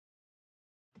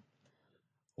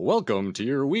Welcome to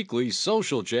your weekly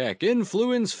Social Jack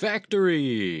Influence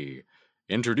Factory.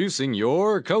 Introducing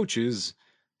your coaches,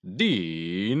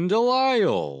 Dean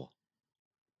Delisle,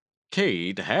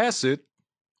 Kate Hassett,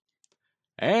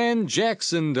 and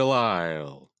Jackson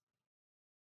Delisle.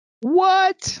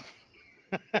 What?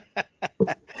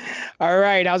 All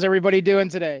right. How's everybody doing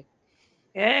today?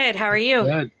 Good. How are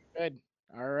you? Good.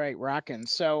 All right. Rocking.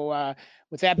 So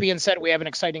with that being said, we have an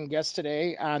exciting guest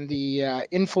today on the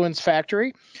Influence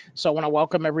Factory. So I want to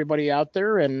welcome everybody out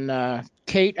there. And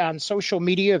Kate, on social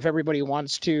media, if everybody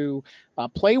wants to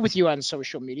play with you on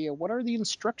social media, what are the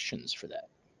instructions for that?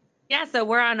 Yeah, so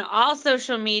we're on all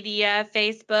social media,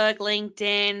 Facebook,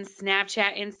 LinkedIn,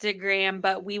 Snapchat, Instagram,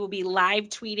 but we will be live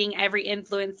tweeting every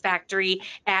Influence Factory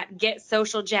at Get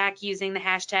Social Jack using the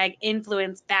hashtag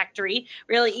Influence Factory.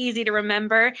 Really easy to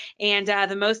remember. And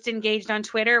the most engaged on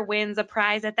Twitter wins a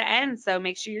prize at the end. So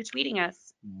make sure you're tweeting us.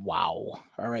 Wow.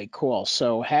 All right, cool.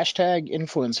 So hashtag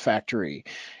Influence Factory.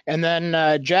 And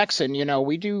then Jackson,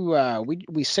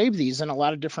 we save these in a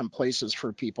lot of different places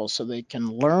for people so they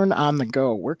can learn on the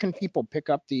go. Where can people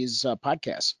pick up these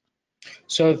podcasts?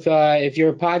 So if you're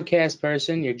a podcast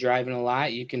person, you're driving a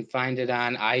lot, you can find it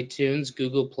on iTunes,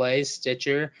 Google Play,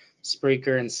 Stitcher,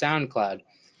 Spreaker, and SoundCloud.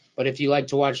 But if you like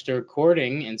to watch the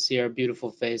recording and see our beautiful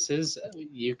faces,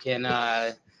 you can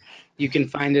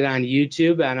find it on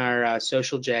YouTube on our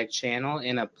Social Jack channel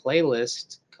in a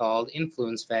playlist called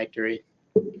Influence Factory.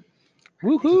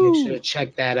 Woohoo! Make sure to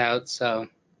check that out. So.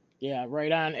 Yeah,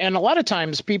 right on. And a lot of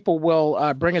times people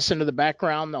will bring us into the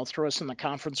background. They'll throw us in the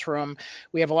conference room.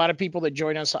 We have a lot of people that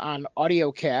join us on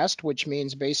AudioCast, which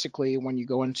means basically when you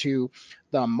go into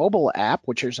the mobile app,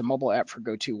 which is a mobile app for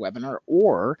GoToWebinar,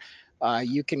 or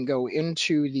you can go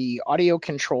into the audio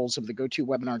controls of the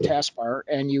GoToWebinar taskbar,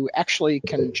 and you actually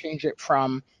can change it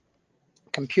from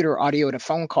computer audio to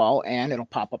phone call, and it'll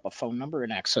pop up a phone number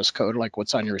and access code like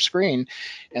what's on your screen,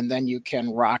 and then you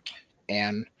can rock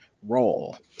and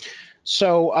roll.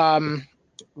 So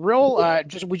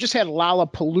we just had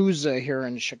Lollapalooza here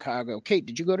in Chicago. Kate,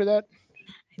 did you go to that?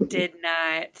 Did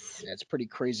not. That's pretty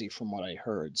crazy from what I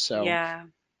heard. So yeah.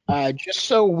 Just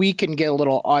so we can get a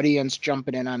little audience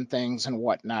jumping in on things and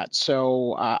whatnot.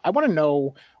 So I want to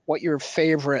know what your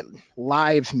favorite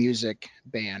live music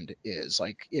band is.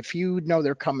 Like if you know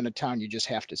they're coming to town, you just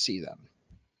have to see them.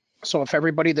 So if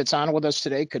everybody that's on with us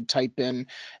today could type in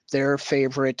their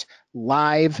favorite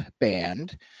live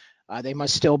band, they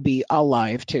must still be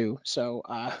alive too. So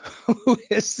who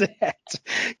is that?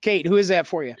 Kate, who is that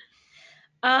for you?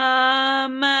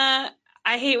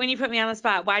 I hate when you put me on the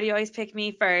spot. Why do you always pick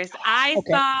me first? I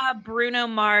saw Bruno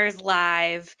Mars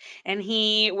live, and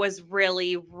he was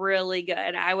really, really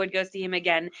good. I would go see him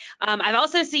again. I've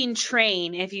also seen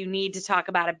Train, if you need to talk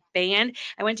about a band.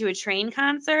 I went to a Train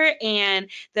concert, and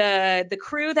the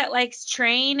crew that likes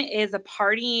Train is a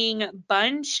partying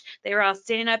bunch. They were all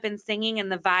standing up and singing,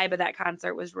 and the vibe of that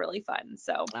concert was really fun.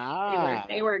 So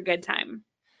they were a good time.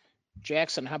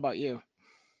 Jackson, how about you?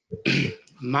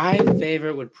 My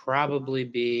favorite would probably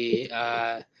be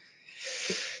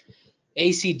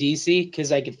AC/DC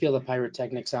because I could feel the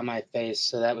pyrotechnics on my face,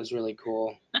 so that was really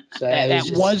cool. So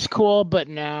that was cool, but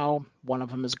now one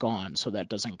of them is gone, so that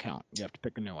doesn't count. You have to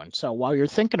pick a new one. So while you're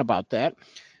thinking about that,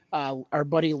 our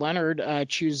buddy Leonard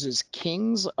chooses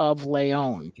Kings of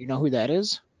Leon. Do you know who that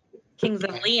is? Kings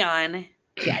of Leon.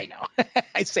 Yeah, I know.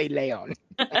 I say Leon.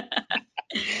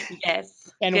 Yes.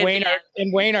 And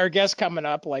Wayne, our guest coming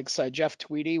up, likes Jeff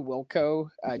Tweedy, Wilco,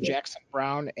 Jackson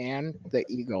Brown, and the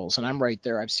Eagles. And I'm right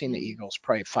there. I've seen the Eagles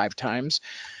probably 5 times.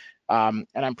 And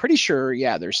I'm pretty sure,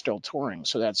 they're still touring.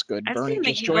 So that's good. I've Bernie seen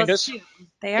just the joined Eagles us. too.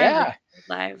 They are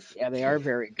live. Yeah, they are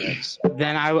very good. So.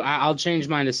 Then I'll change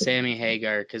mine to Sammy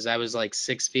Hagar because I was like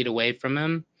 6 feet away from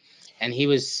him. And he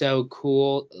was so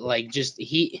cool. Like just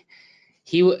he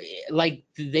like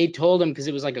they told him because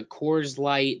it was like a Coors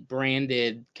Light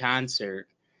branded concert.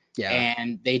 Yeah.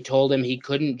 And they told him he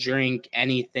couldn't drink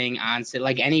anything on set.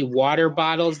 Like any water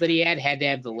bottles that he had to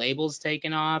have the labels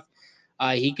taken off.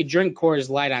 He could drink Coors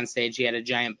Light on stage. He had a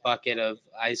giant bucket of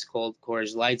ice cold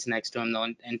Coors Lights next to him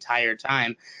the entire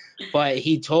time. But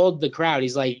he told the crowd,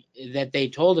 he's like, that they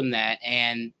told him that.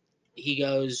 And he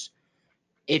goes,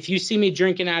 if you see me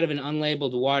drinking out of an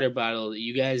unlabeled water bottle,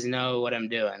 you guys know what I'm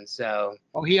doing. So.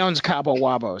 Oh, he owns Cabo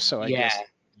Wabo, so I guess.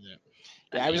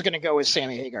 Yeah, I was going to go with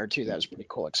Sammy Hagar, too. That was a pretty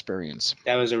cool experience.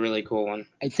 That was a really cool one.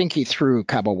 I think he threw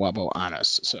Cabo Wabo on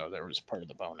us, so that was part of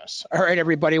the bonus. All right,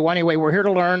 everybody. Well, anyway, we're here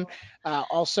to learn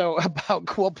also about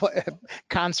cool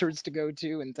concerts to go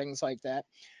to and things like that.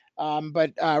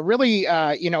 But really,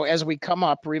 as we come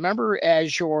up, remember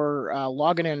as you're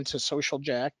logging into Social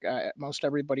Jack, most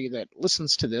everybody that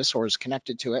listens to this or is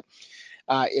connected to it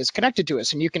is connected to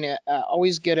us, and you can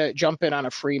always jump in on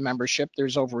a free membership.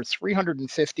 There's over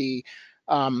 350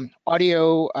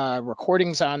 audio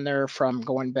recordings on there from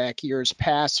going back years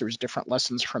past. There's different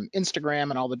lessons from Instagram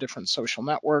and all the different social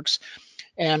networks.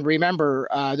 And remember,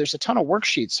 there's a ton of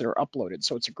worksheets that are uploaded.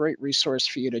 So it's a great resource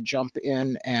for you to jump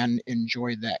in and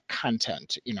enjoy that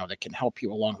content, that can help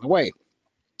you along the way.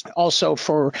 Also,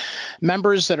 for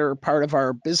members that are part of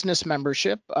our business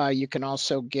membership, you can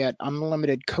also get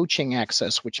unlimited coaching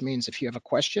access, which means if you have a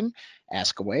question,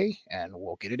 ask away and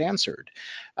we'll get it answered.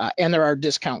 And there are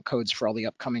discount codes for all the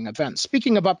upcoming events.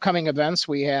 Speaking of upcoming events,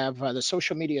 we have the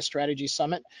Social Media Strategy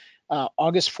Summit,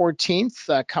 August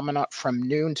 14th, coming up from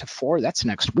noon to 4. That's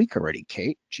next week already,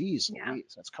 Kate. Jeez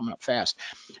Louise, that's coming up fast.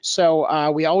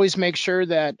 So we always make sure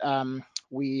that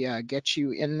we get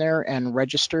you in there and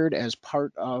registered as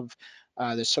part of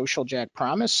the Social Jack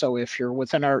Promise. So if you're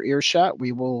within our earshot,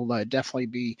 we will definitely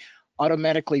be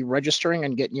automatically registering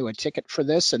and getting you a ticket for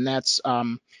this. And that's,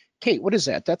 Kate, what is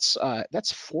that?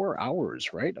 That's 4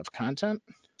 hours, right, of content?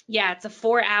 Yeah, it's a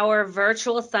 4-hour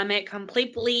virtual summit,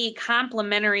 completely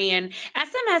complimentary. And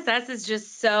SMSS is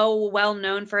just so well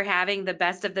known for having the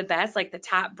best of the best, like the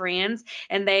top brands.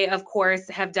 And they, of course,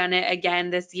 have done it again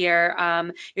this year.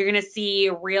 You're going to see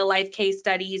real life case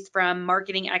studies from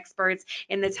marketing experts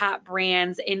in the top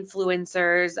brands,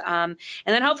 influencers. And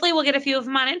then hopefully we'll get a few of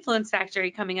them on Influence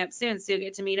Factory coming up soon. So you'll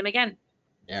get to meet them again.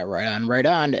 Yeah, right on, right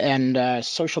on. And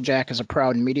Social Jack is a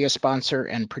proud media sponsor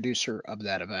and producer of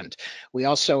that event. We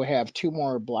also have 2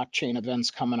 more blockchain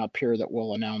events coming up here that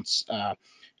we'll announce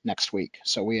next week.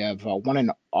 So we have one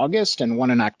in August and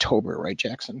one in October, right,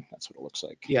 Jackson? That's what it looks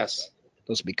like. Yes.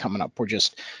 Those will be coming up. We're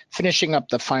just finishing up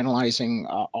the finalizing,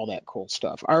 all that cool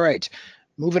stuff. All right,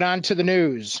 moving on to the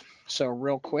news. So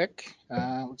real quick,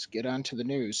 let's get on to the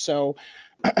news. So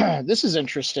this is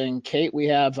interesting, Kate. We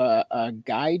have a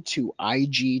guide to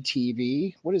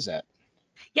IGTV. What is that?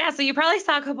 Yeah, so you probably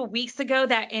saw a couple weeks ago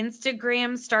that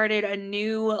Instagram started a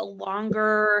new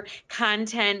longer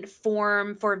content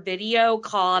form for video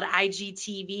called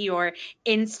IGTV or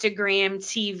Instagram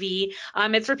TV.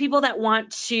 It's for people that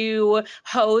want to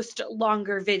host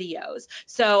longer videos.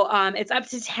 So it's up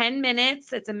to 10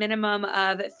 minutes. It's a minimum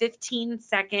of 15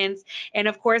 seconds. And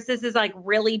of course, this is like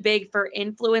really big for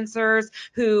influencers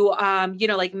who,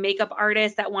 like makeup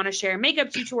artists that want to share makeup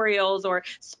tutorials, or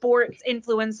sports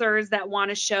influencers that want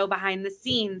to show behind the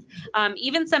scenes.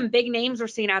 Even some big names we're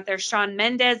seeing out there. Shawn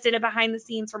Mendes did a behind the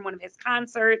scenes from one of his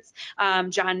concerts.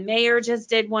 John Mayer just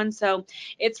did one. So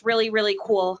it's really, really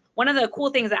cool. One of the cool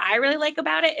things that I really like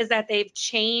about it is that they've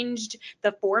changed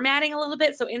the formatting a little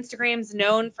bit. So Instagram's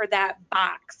known for that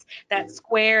box, that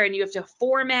square, and you have to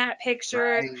format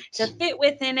pictures to fit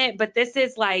within it. But this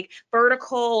is like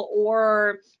vertical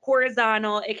or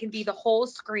horizontal. It can be the whole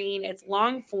screen. It's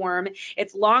long form.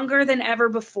 It's longer than ever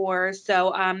before.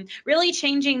 So really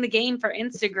changing the game for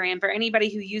Instagram, for anybody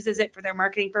who uses it for their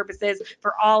marketing purposes,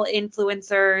 for all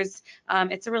influencers.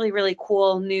 It's a really, really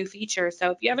cool new feature.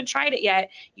 So if you haven't tried it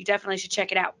yet, you definitely should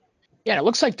check it out. Yeah, it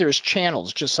looks like there's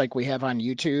channels just like we have on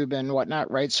YouTube and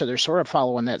whatnot, right? So they're sort of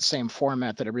following that same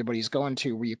format that everybody's going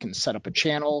to, where you can set up a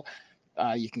channel,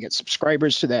 you can get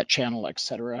subscribers to that channel, et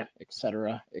cetera, et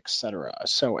cetera, et cetera.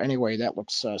 So anyway, that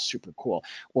looks super cool.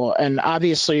 Well, and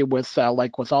obviously with all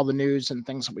the news and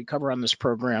things that we cover on this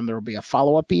program, there will be a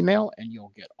follow-up email and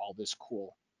you'll get all this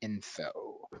cool info.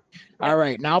 All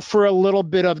right, now for a little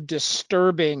bit of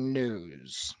disturbing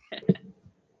news.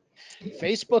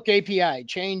 Facebook API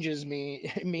changes mean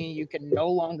you can no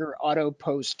longer auto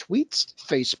post tweets to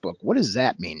Facebook. What does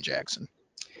that mean, Jackson?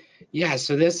 Yeah,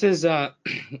 so this is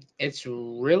it's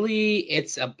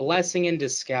a blessing in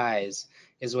disguise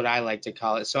is what I like to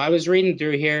call it. So I was reading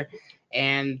through here,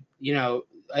 and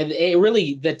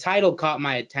the title caught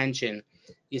my attention.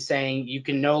 You're saying you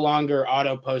can no longer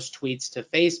auto post tweets to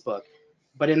Facebook.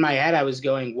 But in my head, I was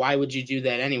going, why would you do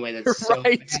that anyway? That's so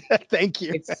right. bad. Thank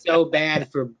you. It's so bad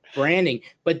for branding.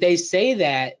 But they say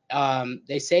that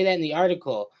in the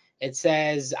article. It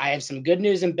says, I have some good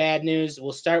news and bad news.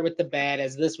 We'll start with the bad.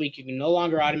 As this week, you can no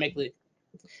longer automatically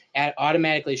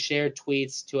share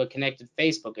tweets to a connected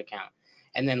Facebook account.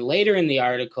 And then later in the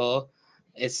article,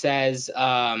 it says,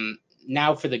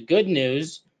 now for the good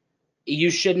news, you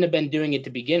shouldn't have been doing it to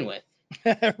begin with.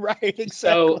 Right, exactly.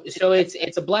 So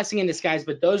it's a blessing in disguise.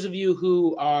 But those of you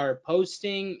who are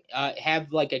posting,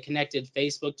 have like a connected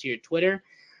Facebook to your Twitter.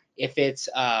 If it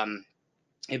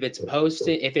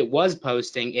was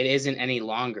posting, it isn't any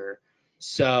longer.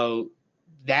 So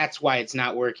that's why it's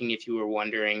not working, if you were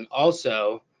wondering.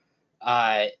 Also,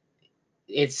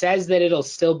 it says that it'll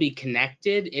still be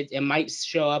connected. It might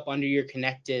show up under your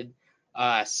connected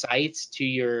sites to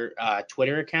your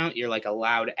Twitter account, your like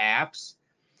allowed apps.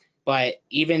 But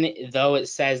even though it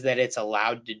says that it's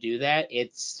allowed to do that,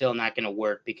 it's still not going to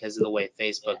work because of the way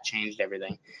Facebook changed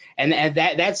everything. And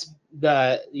that's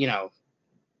the, you know,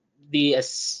 the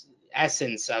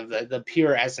essence of the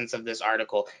pure essence of this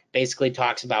article. Basically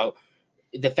talks about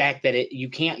the fact that you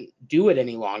can't do it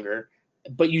any longer,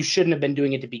 but you shouldn't have been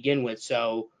doing it to begin with.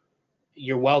 So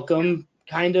you're welcome,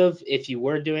 kind of. If you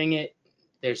were doing it,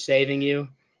 they're saving you.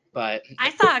 But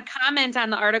I saw a comment on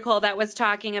the article that was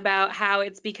talking about how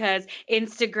it's because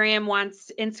Instagram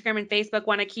and Facebook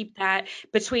want to keep that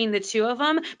between the two of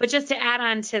them. But just to add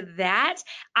on to that,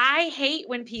 I hate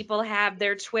when people have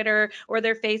their Twitter or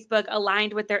their Facebook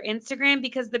aligned with their Instagram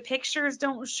because the pictures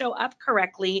don't show up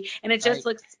correctly and it just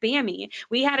looks spammy.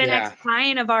 We had an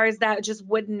ex-client of ours that just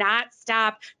would not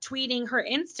stop tweeting her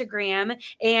Instagram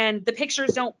and the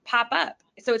pictures don't pop up.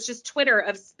 So it's just Twitter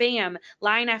of spam,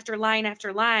 line after line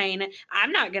after line.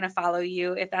 I'm not going to follow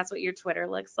you if that's what your Twitter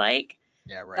looks like.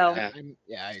 Yeah, right.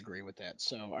 So, I agree with that.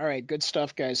 So, all right, good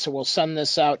stuff, guys. So we'll send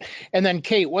this out. And then,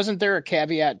 Kate, wasn't there a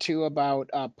caveat too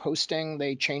about posting?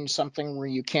 They changed something where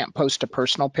you can't post to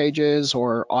personal pages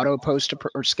or auto post to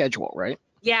or schedule, right?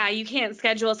 yeah, you can't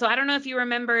schedule. So I don't know if you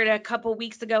remembered a couple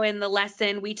weeks ago in the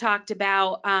lesson, we talked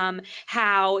about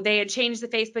how they had changed the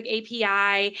Facebook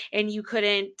API and you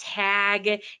couldn't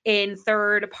tag in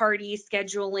third-party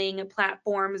scheduling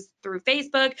platforms through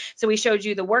Facebook. So we showed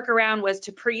you the workaround was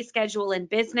to pre-schedule in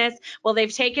business. Well,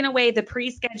 they've taken away the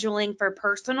pre-scheduling for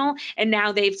personal, and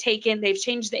now they've changed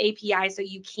the API so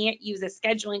you can't use a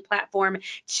scheduling platform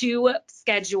to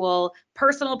schedule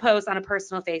personal posts on a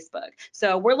personal Facebook.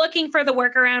 So we're looking for the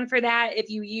workaround for that. If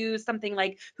you use something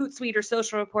like Hootsuite or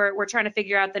Social Report, we're trying to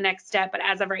figure out the next step. But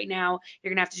as of right now,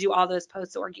 you're gonna have to do all those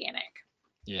posts organic.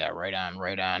 Yeah, right on,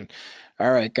 right on.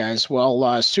 All right, guys.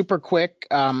 Well, super quick.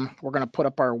 We're going to put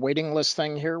up our waiting list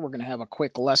thing here. We're going to have a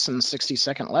quick lesson,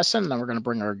 60-second lesson, then we're going to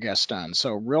bring our guest on.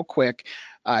 So real quick,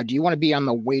 do you want to be on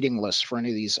the waiting list for any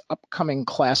of these upcoming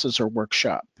classes or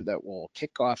workshop that will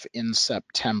kick off in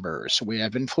September? So we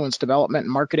have influence development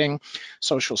and marketing,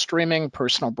 social streaming,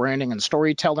 personal branding and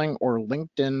storytelling, or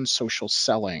LinkedIn social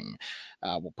selling.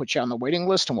 We'll put you on the waiting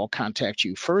list and we'll contact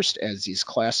you first as these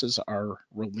classes are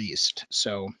released.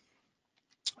 So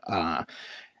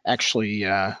actually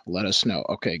let us know.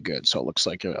 Okay, good. So it looks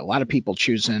like a lot of people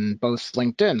choosing both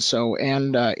LinkedIn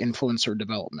and influencer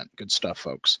development. Good stuff,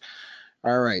 folks.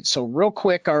 All right, so real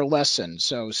quick, our lesson.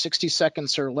 So 60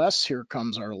 seconds or less, here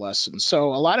comes our lesson.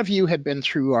 So a lot of you have been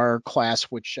through our class,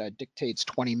 which dictates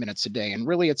 20 minutes a day. And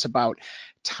really it's about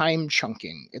time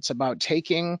chunking. It's about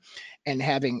taking and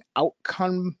having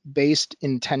outcome-based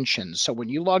intentions. So when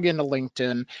you log into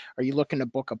LinkedIn, are you looking to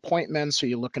book appointments? Are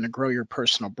you looking to grow your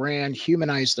personal brand,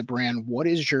 humanize the brand? What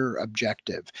is your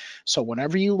objective? So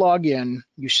whenever you log in,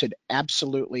 you should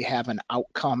absolutely have an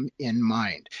outcome in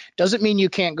mind. Doesn't mean you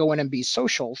can't go in and be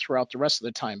social throughout the rest of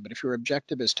the time, but if your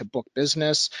objective is to book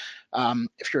business,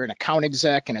 if you're an account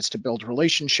exec and it's to build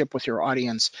relationship with your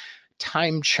audience,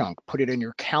 time chunk, put it in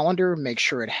your calendar, make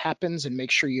sure it happens, and make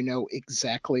sure you know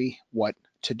exactly what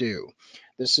to do.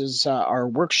 This is our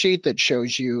worksheet that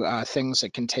shows you things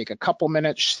that can take a couple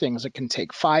minutes, things that can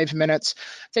take 5 minutes,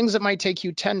 things that might take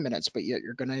you 10 minutes, but yet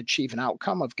you're going to achieve an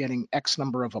outcome of getting X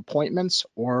number of appointments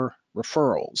or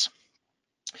referrals.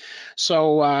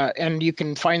 So, and you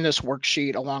can find this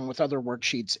worksheet along with other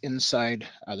worksheets inside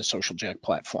the Social Jack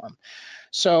platform.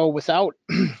 So without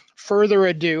further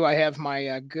ado, I have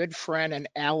my good friend and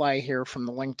ally here from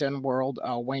the LinkedIn world,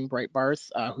 Wayne Breitbarth,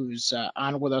 who's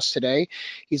on with us today.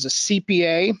 He's a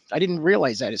CPA. I didn't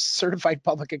realize that. He's a certified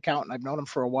public accountant. I've known him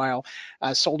for a while.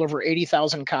 Sold over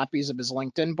 80,000 copies of his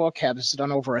LinkedIn book, has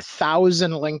done over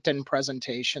 1,000 LinkedIn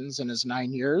presentations in his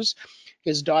 9 years.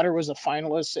 His daughter was a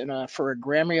finalist for a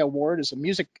Grammy Award as a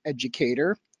music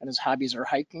educator, and his hobbies are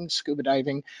hiking, scuba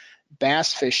diving,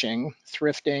 bass fishing,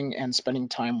 thrifting, and spending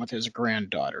time with his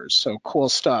granddaughters. So cool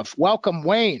stuff. Welcome,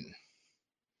 Wayne.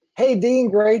 Hey, Dean,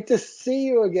 great to see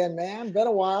you again, man. Been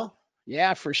a while.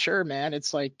 Yeah, for sure, man.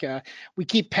 It's like we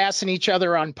keep passing each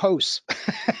other on posts.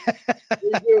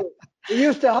 We do. We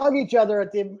used to hug each other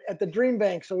at the Dream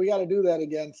Bank, so we got to do that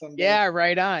again someday. Yeah,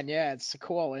 right on. Yeah, it's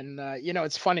cool. And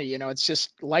it's funny, it's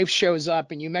just life shows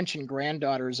up. And you mentioned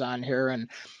granddaughters on here, and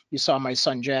you saw my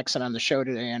son Jackson on the show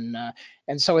today.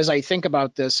 And so as I think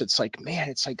about this, it's like, man,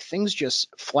 it's like things just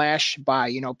flash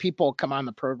by. People come on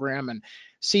the program and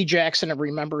see Jackson and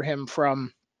remember him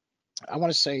from I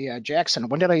want to say, Jackson,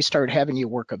 when did I start having you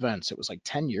work events? It was like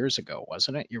 10 years ago,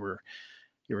 wasn't it? You were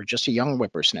just a young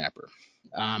whippersnapper.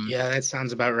 Yeah, that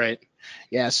sounds about right.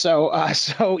 Yeah. So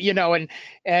so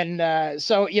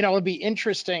it'll be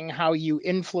interesting how you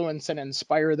influence and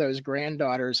inspire those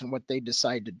granddaughters and what they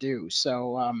decide to do.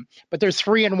 So, but they're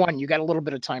 3 and 1. You got a little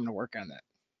bit of time to work on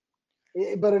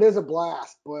that. But it is a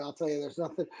blast. Boy, I'll tell you, there's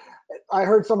nothing. I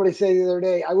heard somebody say the other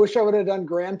day, I wish I would have done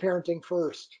grandparenting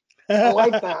first. I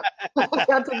like that.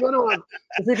 That's a good one.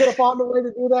 If we could have found a way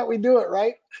to do that, we do it,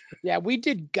 right? Yeah, we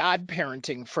did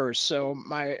godparenting first. So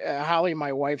my Holly,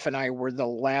 my wife, and I were the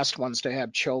last ones to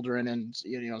have children, and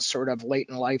sort of late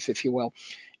in life, if you will,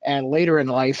 and later in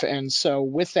life. And so,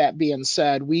 with that being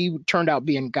said, we turned out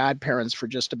being godparents for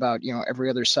just about every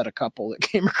other set of couple that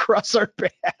came across our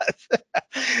path.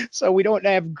 So we don't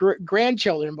have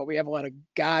grandchildren, but we have a lot of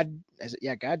godchildren,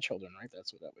 right?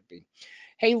 That's what that would be.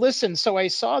 Hey, listen, so I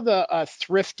saw the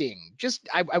thrifting. Just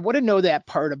I want to know that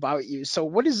part about you. So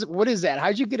what is that?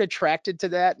 How'd you get attracted to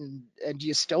that? And do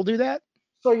you still do that?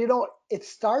 So, it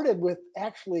started with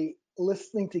actually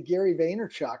listening to Gary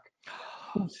Vaynerchuk,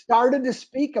 who started to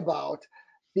speak about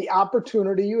the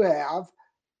opportunity you have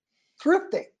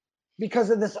thrifting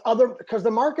because of because the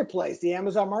marketplace, the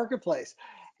Amazon marketplace.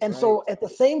 And so at the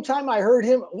same time I heard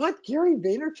him, what, Gary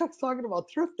Vaynerchuk's talking about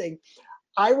thrifting,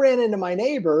 I ran into my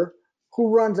neighbor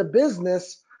who runs a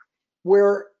business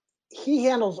where he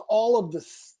handles all of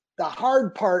the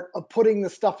hard part of putting the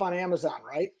stuff on Amazon,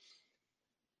 right?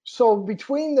 So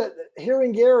between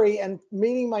hearing Gary and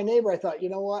meeting my neighbor, I thought, you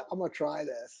know what, I'm gonna try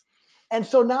this. And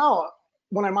so now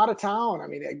when I'm out of town, I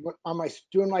mean,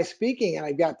 doing my speaking and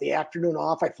I got the afternoon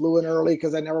off, I flew in early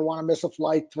because I never want to miss a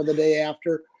flight for the day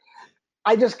after.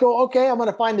 I just go, okay, I'm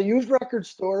going to find the used record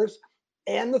stores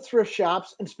and the thrift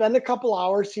shops and spend a couple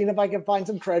hours seeing if I can find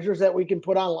some treasures that we can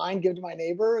put online, give to my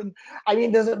neighbor. And I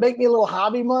mean, does it make me a little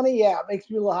hobby money? Yeah, it makes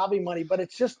me a little hobby money, but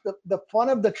it's just the fun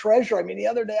of the treasure. I mean, the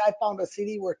other day I found a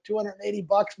CD worth $280,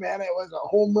 man. It was a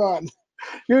home run.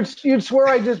 You'd swear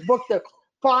I just booked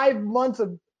 5 months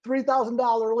of $3,000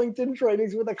 LinkedIn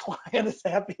trainings with a client as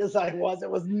happy as I was.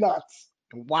 It was nuts.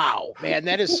 Wow, man,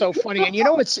 that is so funny. And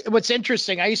what's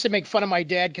interesting? I used to make fun of my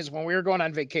dad because when we were going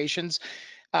on vacations,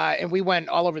 and we went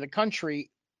all over the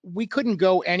country, we couldn't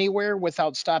go anywhere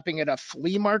without stopping at a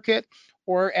flea market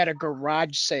or at a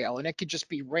garage sale. And it could just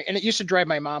be and it used to drive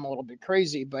my mom a little bit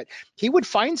crazy, but he would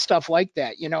find stuff like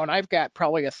that, and I've got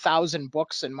probably 1,000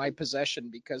 books in my possession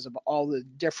because of all the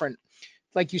different,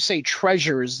 like you say,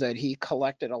 treasures that he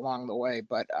collected along the way.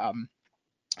 But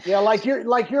yeah, like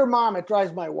your mom, it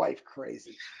drives my wife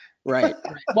crazy. Right.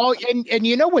 Well, and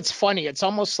what's funny? It's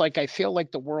almost like I feel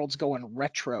like the world's going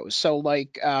retro. So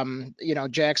like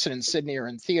Jackson and Sydney are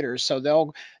in theaters, so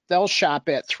they'll shop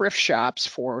at thrift shops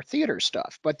for theater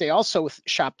stuff, but they also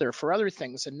shop there for other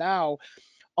things. And now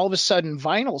all of a sudden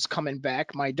vinyl's coming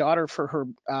back. My daughter for her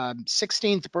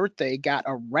 16th birthday got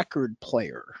a record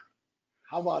player.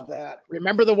 How about that?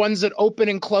 Remember the ones that open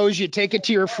and close? You take it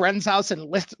to your friend's house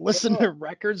and listen to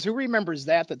records. Who remembers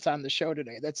that? That's on the show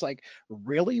today. That's like,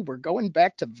 really? We're going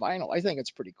back to vinyl. I think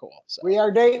it's pretty cool. So. We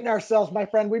are dating ourselves, my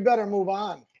friend. We better move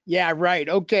on. Yeah, right.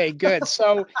 Okay, good.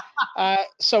 So,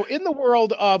 so in the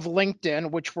world of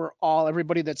LinkedIn, which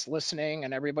everybody that's listening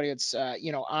and everybody that's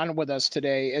on with us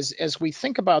today, as we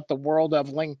think about the world of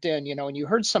LinkedIn, and you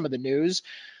heard some of the news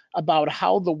about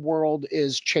how the world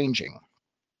is changing.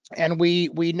 And we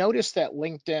noticed that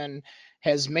LinkedIn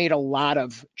has made a lot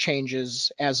of changes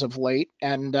as of late,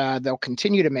 and they'll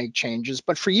continue to make changes.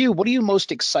 But for you, what are you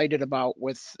most excited about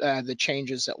with the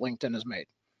changes that LinkedIn has made?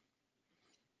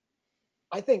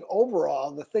 I think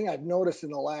overall, the thing I've noticed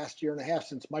in the last year and a half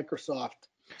since Microsoft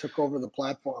took over the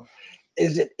platform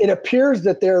is it appears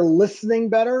that they're listening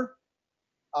better.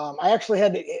 I actually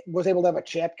was able to have a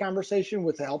chat conversation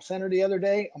with the help center the other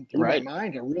day. Blew my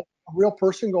mind. A real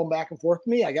person going back and forth with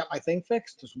me. I got my thing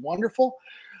fixed. It's wonderful.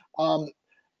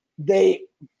 They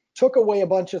took away a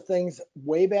bunch of things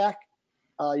way back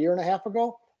a year and a half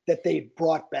ago that they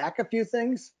brought back a few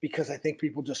things because I think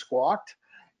people just squawked.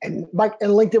 And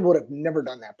LinkedIn would have never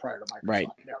done that prior to Microsoft. Right.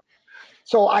 Never.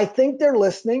 So I think they're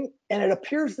listening, and it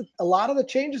appears that a lot of the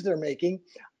changes they're making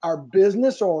are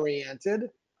business oriented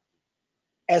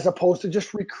as opposed to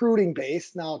just recruiting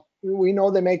based. Now, we know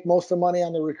they make most of the money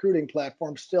on the recruiting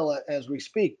platform still as we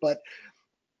speak, but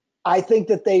I think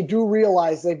that they do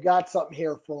realize they've got something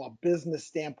here from a business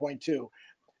standpoint too.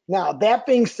 Now, that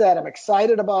being said, I'm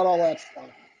excited about all that stuff.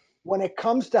 When it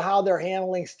comes to how they're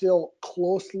handling still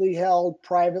closely held,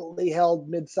 privately held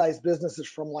mid-sized businesses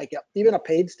from even a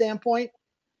paid standpoint,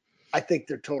 I think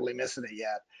they're totally missing it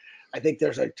yet. I think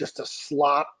there's just a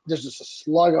slug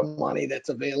of money that's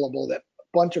available that a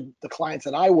bunch of the clients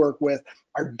that I work with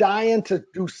are dying to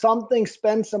do something,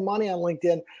 spend some money on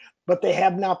LinkedIn, but they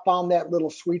have not found that little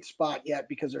sweet spot yet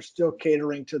because they're still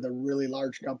catering to the really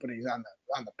large companies on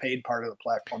the paid part of the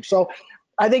platform. So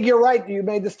I think you're right. You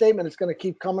made the statement. It's going to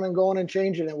keep coming and going and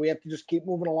changing, and we have to just keep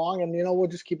moving along. And we'll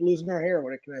just keep losing our hair.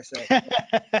 What can I say?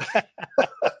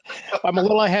 I'm a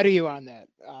little ahead of you on that.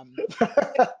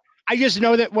 I just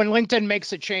know that when LinkedIn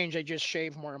makes a change, I just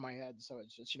shave more of my head, so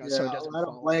it's just so it doesn't. I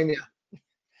don't blame you.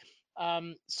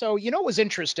 So it was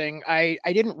interesting. I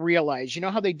didn't realize.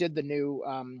 How they did the new.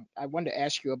 I wanted to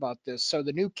ask you about this. So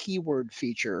the new keyword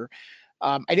feature.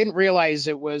 I didn't realize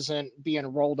it wasn't being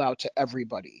rolled out to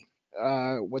everybody.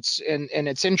 And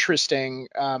it's interesting.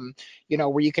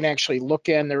 Where you can actually look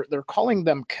in. They're calling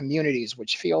them communities,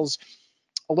 which feels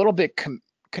a little bit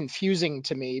confusing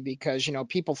to me because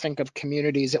people think of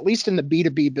communities, at least in the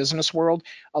B2B business world,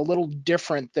 a little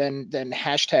different than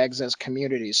hashtags as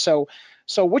communities.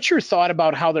 So what's your thought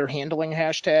about how they're handling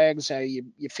hashtags?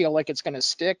 You feel like it's going to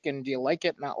stick, and do you like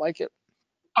it, not like it?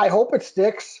 I hope it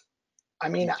sticks. I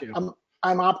mean, Me too.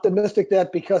 I'm optimistic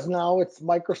that because now it's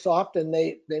Microsoft and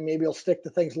they maybe will stick to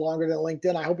things longer than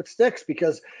LinkedIn. I hope it sticks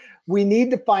because we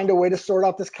need to find a way to sort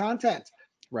out this content.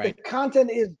 Right. The content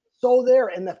is so there,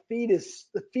 and the feed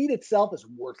itself is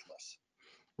worthless.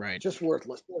 Right. Just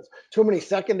worthless. There's too many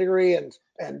second degree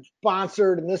and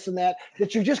sponsored and this and that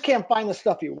you just can't find the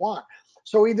stuff you want.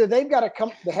 So either they've got to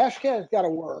come, the hashtag's got to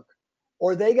work,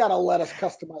 or they got to let us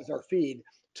customize our feed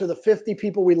to the 50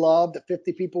 people we love, the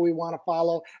 50 people we want to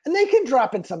follow, and they can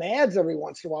drop in some ads every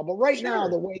once in a while. But right now,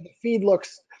 the way the feed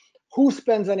looks, who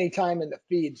spends any time in the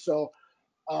feed? So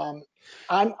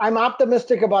I'm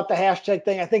optimistic about the hashtag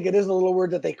thing. I think it is a little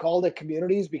weird that they called it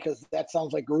communities because that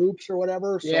sounds like groups or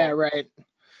whatever. So yeah, right.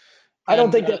 I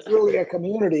don't think that's really a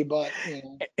community, but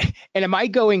And am I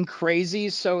going crazy?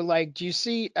 So like, do you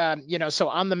see, so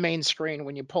on the main screen,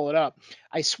 when you pull it up,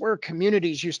 I swear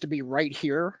communities used to be right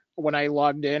here when I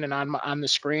logged in and on the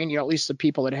screen, at least the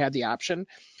people that had the option.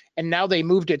 And now they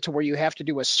moved it to where you have to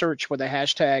do a search with a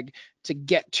hashtag to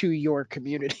get to your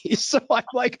community. So I'm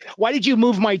like, why did you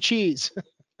move my cheese?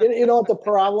 You know what the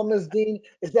problem is, Dean,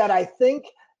 is that I think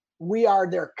we are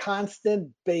their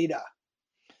constant beta.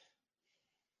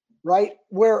 Right?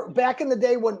 Where back in the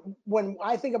day when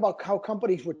I think about how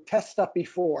companies would test stuff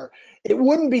before, it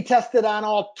wouldn't be tested on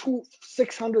all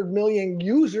 600 million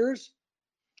users.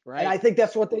 Right. And I think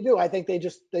that's what they do. I think they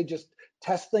just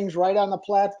test things right on the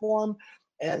platform.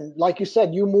 And like you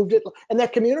said, you moved it. And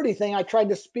that community thing, I tried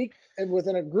to speak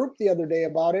within a group the other day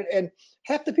about it, and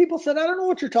half the people said, I don't know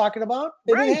what you're talking about.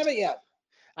 They didn't have it yet.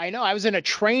 I know. I was in a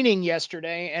training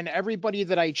yesterday, and everybody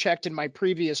that I checked in my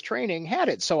previous training had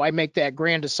it. So I make that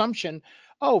grand assumption.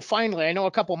 Oh, finally, I know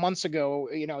a couple months ago,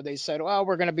 they said, well,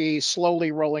 we're going to be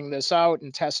slowly rolling this out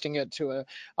and testing it to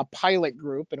a pilot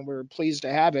group, and we're pleased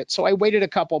to have it. So I waited a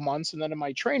couple months, and then in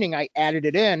my training, I added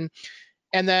it in.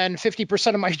 And then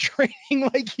 50% of my training,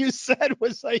 like you said,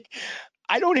 was like,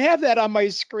 I don't have that on my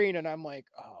screen. And I'm like,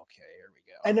 oh, okay, here we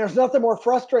go. And there's nothing more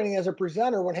frustrating as a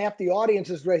presenter when half the audience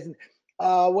is raising,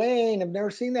 Wayne, I've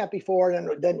never seen that before.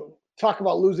 And then talk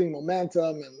about losing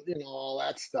momentum and all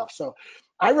that stuff. So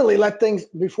I really let things,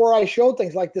 before I showed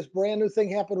things, like this brand new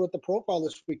thing happened with the profile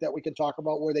this week that we can talk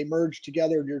about where they merged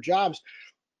together your jobs.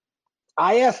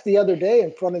 I asked the other day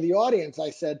in front of the audience,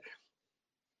 I said,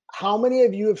 how many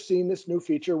of you have seen this new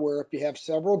feature where if you have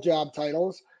several job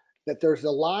titles, that there's a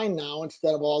line now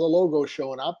instead of all the logos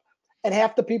showing up? And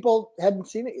half the people hadn't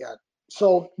seen it yet.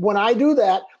 So when I do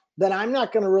that, then I'm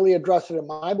not going to really address it in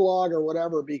my blog or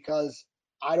whatever because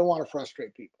I don't want to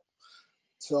frustrate people.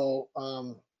 So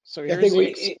here's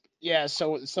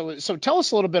so tell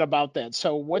us a little bit about that.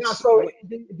 So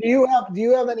do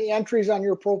you have any entries on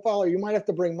your profile, or you might have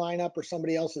to bring mine up or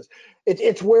somebody else's?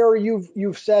 It's where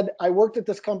you've said, I worked at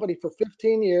this company for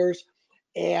 15 years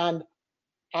and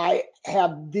I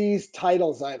have these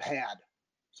titles I've had.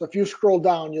 So if you scroll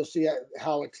down, you'll see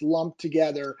how it's lumped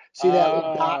together. See that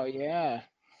dot? Oh, yeah.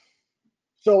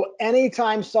 So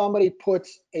anytime somebody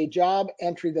puts a job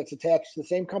entry that's attached to the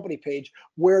same company page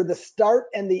where the start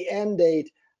and the end date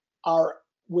are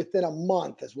within a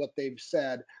month, is what they've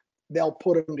said, they'll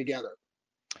put them together.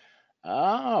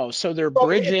 Oh, so they're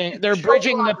bridging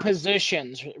the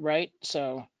positions, right?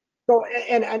 So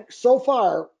and so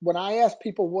far, when I ask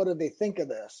people what do they think of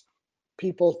this,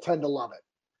 people tend to love it.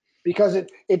 Because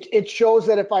it shows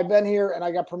that if I've been here and I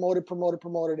got promoted,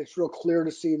 it's real clear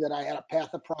to see that I had a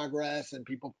path of progress and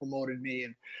people promoted me.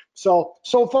 And so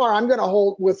far I'm going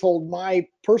to withhold my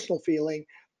personal feeling,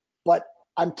 but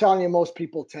I'm telling you, most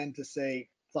people tend to say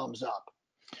thumbs up.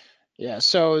 Yeah,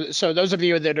 so those of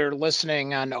you that are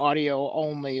listening on audio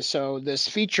only, so this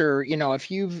feature, if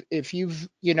you've,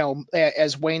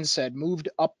 as Wayne said, moved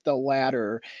up the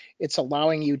ladder, it's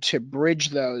allowing you to bridge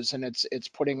those, and it's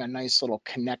putting a nice little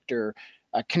connector,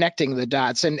 connecting the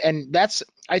dots, and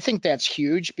I think that's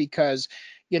huge because,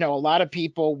 a lot of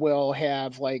people will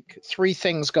have like three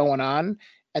things going on,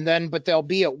 and then but they'll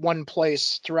be at one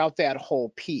place throughout that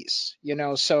whole piece,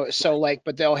 so like,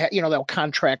 but they'll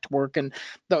contract work, and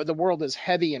the world is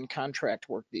heavy in contract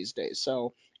work these days.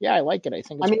 So yeah, I like it. I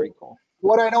think I it's mean, pretty cool.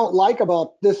 what I don't like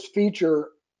about this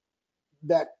feature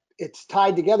that it's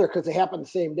tied together because they happen the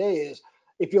same day is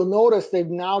if you'll notice they've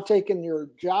now taken your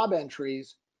job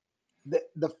entries.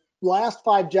 The last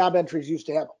 5 job entries used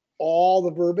to have all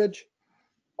the verbiage,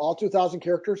 all 2,000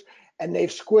 characters, and they've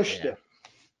squished Yeah. it.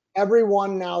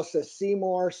 Everyone now says see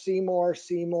more, see more,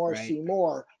 see more, Right. see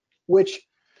more, which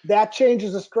that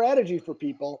changes the strategy for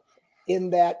people in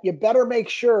that you better make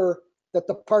sure that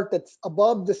the part that's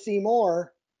above the see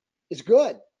more is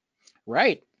good.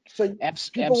 Right. So people won't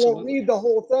Absolutely. read the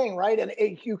whole thing, right? And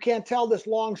you can't tell this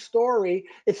long story.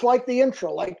 It's like the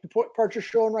intro, like the part you're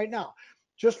showing right now.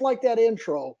 Just like that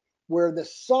intro, where the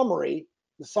summary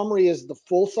is the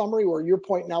full summary, where you're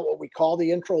pointing out what we call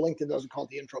the intro. LinkedIn doesn't call it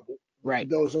the intro, but Right.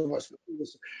 those of us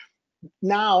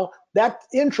now, that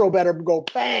intro better go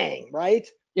bang, right?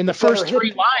 In the It better first hit three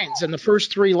people. lines, in the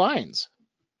first 3 lines.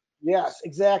 Yes,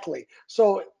 exactly.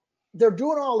 So they're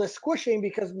doing all this squishing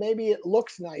because maybe it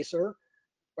looks nicer,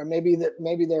 or maybe they're,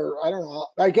 I don't know.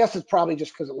 I guess it's probably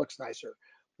just because it looks nicer,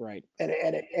 Right.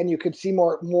 and you could see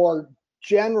more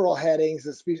general headings,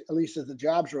 at least as the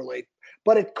jobs relate.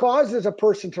 But it causes a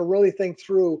person to really think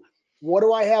through, what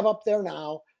do I have up there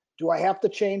now? Do I have to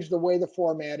change the way the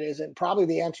format is? And probably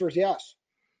the answer is yes.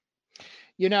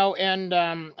 And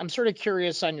I'm sort of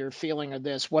curious on your feeling of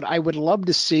this. What I would love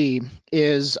to see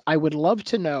is I would love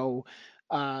to know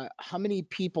how many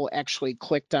people actually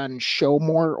clicked on show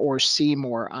more or see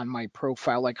more on my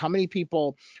profile. Like how many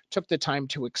people took the time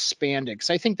to expand it?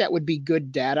 Because I think that would be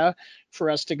good data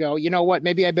for us to go, you know what,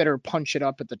 maybe I better punch it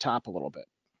up at the top a little bit.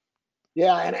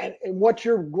 Yeah, and what's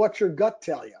your gut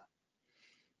tell you?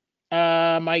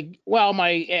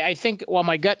 I think,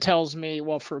 my gut tells me,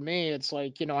 well, for me, it's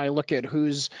like, I look at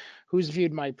who's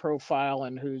viewed my profile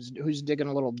and who's digging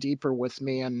a little deeper with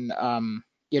me, and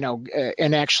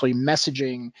and actually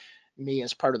messaging me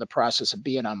as part of the process of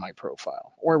being on my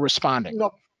profile or responding.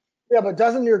 No, yeah, but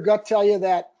doesn't your gut tell you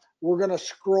that we're going to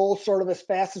scroll sort of as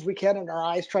fast as we can, and our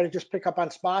eyes try to just pick up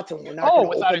on spots, and we're not Oh, going to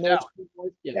without a open those? doubt.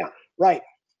 Yeah. Yeah, right.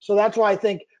 So that's why I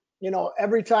think,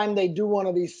 every time they do one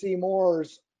of these see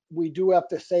mores, we do have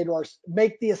to say to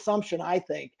make the assumption, I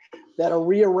think, that a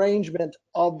rearrangement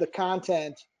of the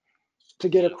content to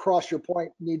get across your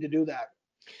point need to do that.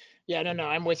 Yeah, no,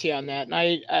 I'm with you on that.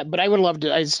 And but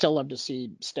I'd still love to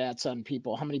see stats on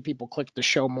people, how many people click the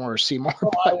show more or see more Oh,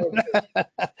 I would button. too.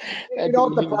 That'd be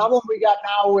What the huge. problem we got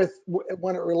now with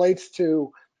when it relates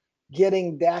to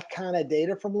getting that kind of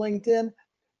data from LinkedIn,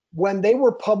 when they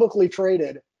were publicly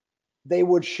traded, they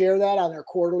would share that on their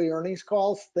quarterly earnings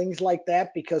calls, things like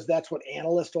that, because that's what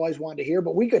analysts always wanted to hear.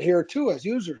 But we could hear it too as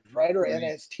users, right? And Right.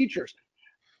 as teachers.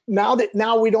 Now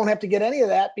we don't have to get any of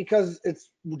that because it's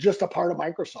just a part of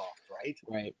Microsoft, right?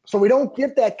 Right. So we don't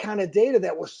get that kind of data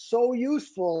that was so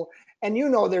useful. And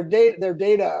their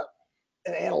data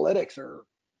and analytics are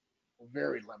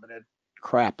very limited.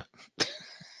 Crap.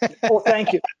 Oh,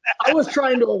 thank you. I was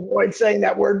trying to avoid saying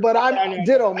that word, but I'm No.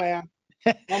 ditto, man.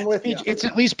 I'm with you. It's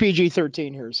at least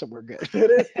PG-13 here, so we're good.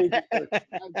 It is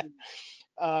PG-13.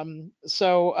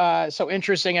 So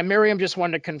interesting. And Miriam just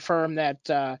wanted to confirm that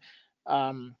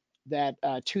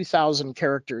 2,000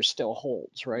 characters still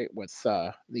holds, right, with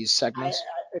these segments.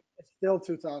 It's still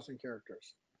 2,000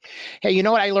 characters. Hey, you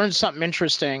know what? I learned something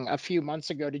interesting a few months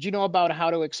ago. Did you know about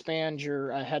how to expand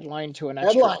your headline to an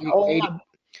extra Headline. Oh, 80,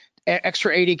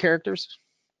 extra 80 characters?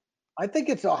 I think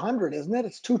it's 100, isn't it?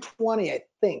 It's 220, I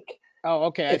think. Oh,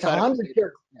 okay. I It's thought it was 100 80.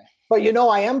 characters. Yeah. But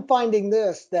I am finding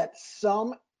this, that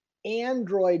some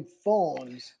Android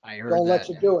phones I heard don't let that.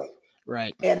 you do it.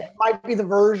 Right. And it might be the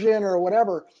version or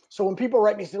whatever. So when people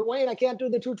write me, say, Wayne, I can't do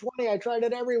the 220. I tried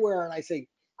it everywhere. And I say,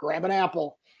 grab an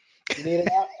Apple. You need an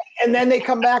Apple. And then they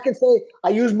come back and say, I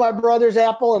used my brother's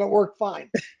Apple and it worked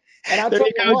fine. And I'll tell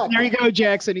you what. There you go,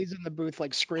 Jackson. He's in the booth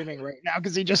like screaming right now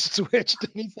because he just switched.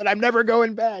 And he said, I'm never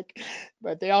going back.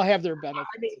 But they all have their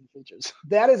benefits and features.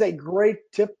 That is a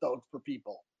great tip, though, for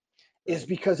people. Is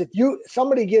because if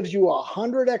somebody gives you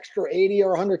 100 extra 80 or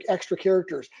 100 extra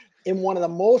characters in one of the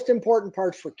most important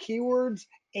parts for keywords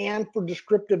and for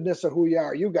descriptiveness of who you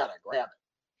are, you got to grab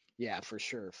it. Yeah, for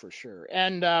sure, for sure.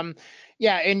 And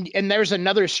yeah, and there's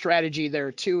another strategy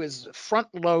there too, is front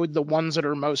load the ones that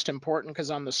are most important,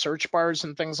 because on the search bars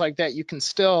and things like that, you can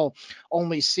still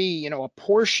only see, a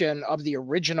portion of the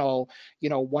original,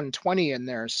 120 in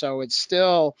there. So it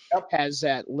still Yep, has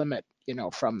that limit,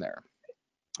 from there.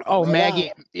 Oh, right on.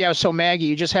 Maggie. Yeah, so Maggie,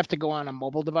 you just have to go on a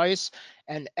mobile device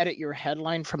and edit your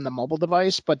headline from the mobile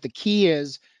device. But the key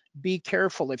is, be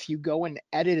careful. If you go and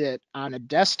edit it on a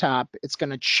desktop, it's going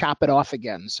to chop it off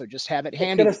again. So just have it It's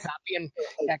handy gonna.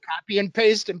 to copy and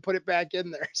paste and put it back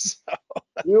in there. So,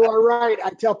 You are right.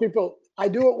 I tell people I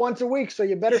do it once a week, so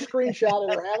you better screenshot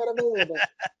it or have it available.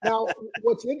 Now,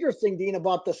 what's interesting, Dean,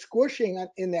 about the squishing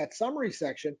in that summary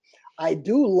section, I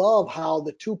do love how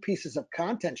the two pieces of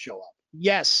content show up.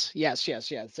 yes, yes,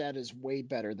 yes, yes. That is way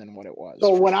better than what it was.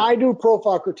 So For when sure. I do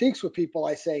profile critiques with people,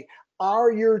 I say,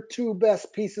 are your two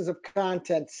best pieces of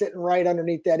content sitting right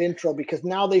underneath that intro? Because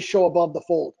now they show above the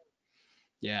fold.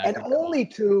 Yeah, And good call. only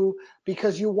two,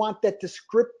 because you want that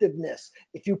descriptiveness.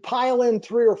 If you pile in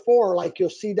three or four, like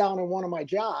you'll see down in one of my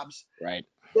jobs, Right.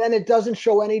 then it doesn't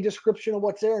show any description of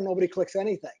what's there and nobody clicks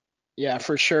anything. Yeah,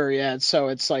 for sure. Yeah. So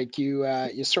it's like you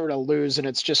sort of lose, and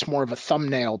it's just more of a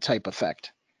thumbnail type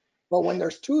effect. But when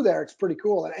there's two there, it's pretty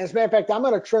cool. And as a matter of fact, I'm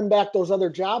going to trim back those other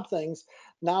job things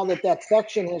now that that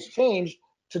section has changed,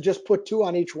 to just put two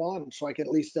on each one. So I can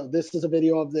at least know this is a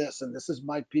video of this, and this is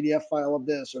my PDF file of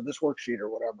this, or this worksheet or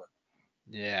whatever.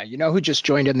 Yeah, you know who just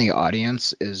joined in the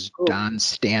audience is Cool. Don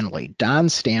Stanley. Don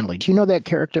Stanley. Do you know that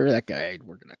character? That guy.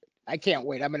 I can't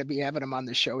wait. I'm gonna be having him on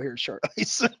the show here shortly.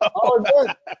 So Oh,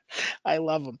 good. I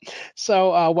love him.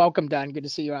 So welcome, Don. Good to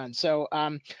see you on. So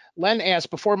Len asked,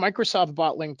 before Microsoft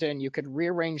bought LinkedIn, you could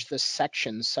rearrange the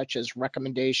sections such as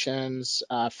recommendations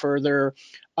further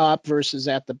up versus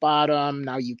at the bottom.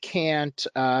 Now you can't.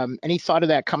 Any thought of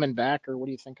that coming back, or what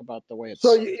do you think about the way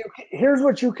So it's? here's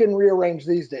what you can rearrange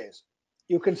these days.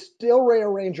 You can still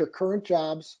rearrange your current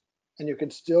jobs, and you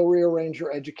can still rearrange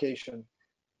your education.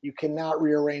 You cannot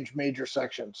rearrange major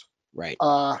sections. Right.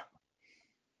 I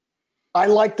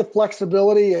like the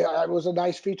flexibility. It was a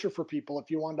nice feature for people if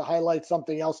you wanted to highlight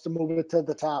something else to move it to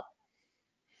the top.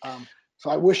 So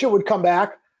I wish it would come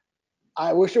back.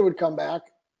 I wish it would come back.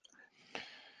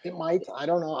 It might. I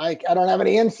don't know. I don't have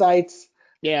any insights.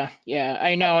 Yeah, yeah,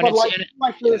 I know, and But it's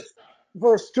like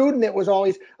for a student, it was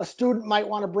always a student might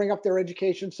want to bring up their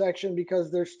education section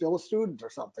because they're still a student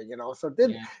or something, So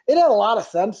yeah. it had a lot of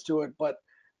sense to it, but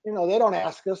they don't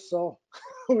ask us, so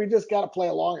we just got to play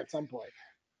along at some point.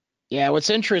 Yeah, what's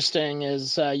interesting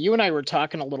is you and I were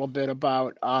talking a little bit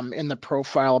about in the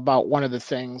profile about one of the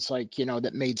things, like,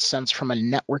 that made sense from a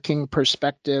networking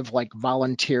perspective, like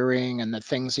volunteering and the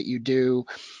things that you do,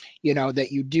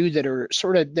 that are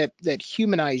sort of that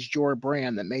humanized your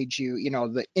brand, that made you,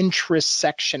 the interest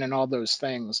section and all those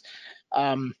things.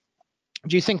 Um,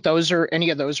 do you think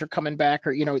any of those are coming back,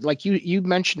 or, like you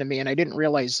mentioned to me, and I didn't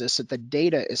realize this, that the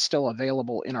data is still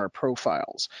available in our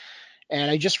profiles. And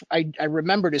I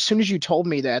remembered as soon as you told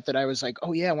me that I was like,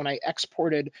 oh yeah, when I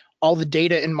exported all the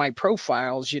data in my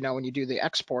profiles, when you do the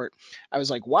export, I was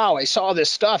like, wow, I saw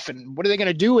this stuff, and what are they going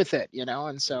to do with it?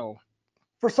 And so,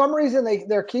 For some reason,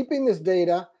 they're keeping this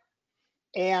data,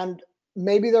 and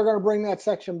maybe they're going to bring that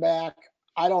section back.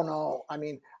 I don't know. I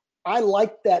mean, I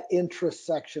liked that interest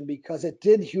section because it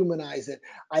did humanize it.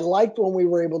 I liked when we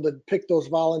were able to pick those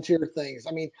volunteer things.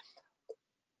 I mean,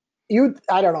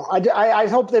 I don't know. I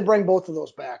hope they bring both of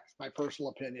those back. My personal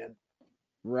opinion.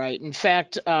 right. In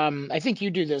fact, I think you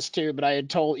do this too, but I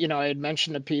had I had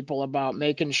mentioned to people about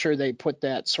making sure they put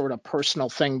that sort of personal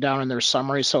thing down in their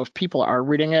summary. So if people are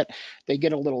reading it, they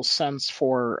get a little sense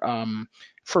for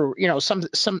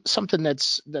something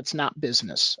that's not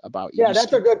business about you. Yeah,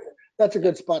 Just that's a yeah,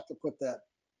 good spot to put that.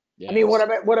 I mean,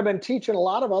 yes. what I've been teaching a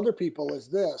lot of other people is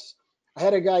this. I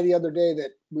had a guy the other day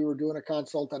that we were doing a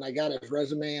consult, and I got his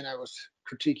resume, and I was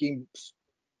critiquing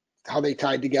how they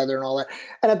tied together and all that.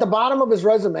 And at the bottom of his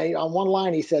resume, on one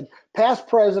line, he said, "Past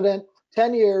president,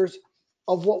 10 years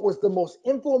of what was the most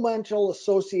influential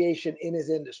association in his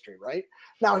industry." Right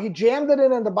now, he jammed it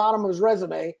in at the bottom of his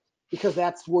resume because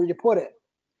that's where you put it.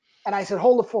 And I said,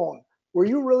 "Hold the phone. Were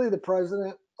you really the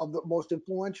president of the most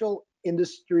influential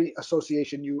industry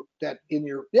association yeah,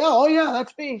 oh yeah,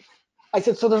 that's me." I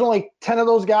said, "So there's only 10 of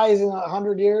those guys in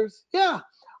 100 years?" "Yeah."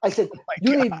 I said, Oh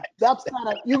my God.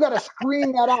 you got to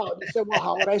screen that out." He said, "Well,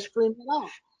 how would I screen that out?"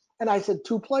 And I said,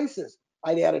 two places.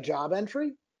 I'd add a job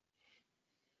entry.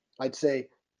 I'd say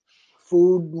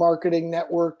food marketing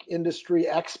network industry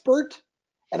expert.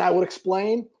 And I would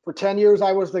explain for 10 years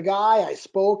I was the guy. I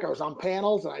spoke, I was on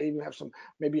panels, and I even have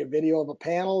maybe a video of a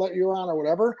panel that you're on or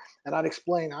whatever. And I'd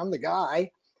explain I'm the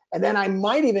guy. And then I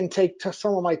might even take to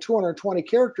some of my 220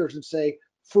 characters and say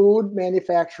food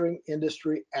manufacturing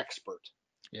industry expert.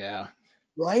 Yeah.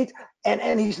 Right.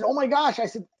 And he said, oh my gosh. I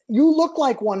said, you look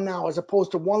like one now, as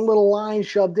opposed to one little line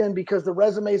shoved in because the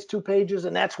resume is 2 pages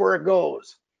and that's where it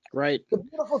goes. Right. The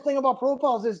beautiful thing about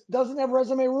profiles is it doesn't have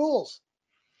resume rules.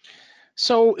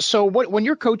 So when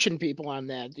you're coaching people on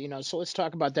that, so let's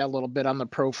talk about that a little bit on the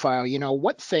profile.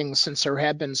 What things, since there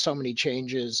have been so many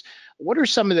changes, what are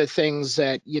some of the things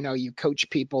that, you coach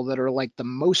people that are like the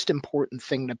most important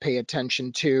thing to pay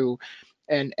attention to?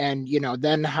 And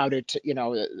then how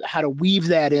to weave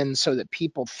that in so that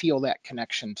people feel that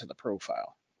connection to the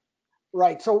profile.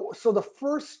 Right. So the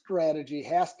first strategy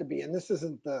has to be, and this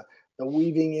isn't the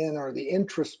weaving in or the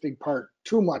interesting part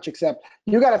too much, except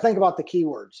you got to think about the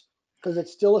keywords because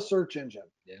it's still a search engine.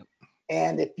 Yeah.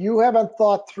 And if you haven't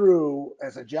thought through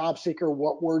as a job seeker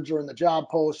what words are in the job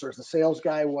post, or as a sales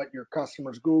guy what your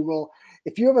customers Google,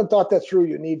 if you haven't thought that through,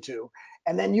 you need to.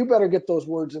 And then you better get those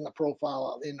words in the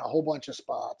profile in a whole bunch of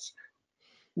spots.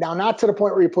 Now, not to the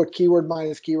point where you put keyword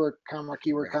minus keyword, comma,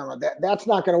 keyword, comma. That's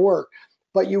not going to work.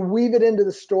 But you weave it into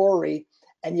the story,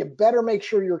 and you better make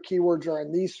sure your keywords are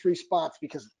in these 3 spots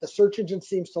because the search engine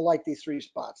seems to like these 3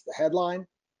 spots: the headline,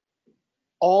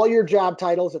 all your job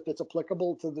titles, if it's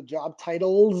applicable to the job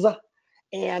titles,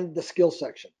 and the skill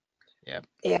section. Yeah.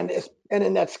 And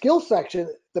in that skill section,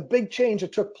 the big change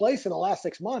that took place in the last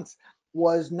 6 months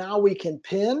was now we can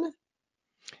pin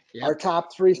our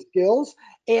top 3 skills,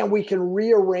 and we can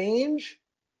rearrange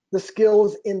the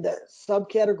skills in the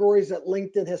subcategories that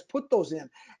LinkedIn has put those in.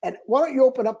 And why don't you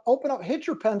open up, hit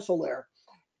your pencil there.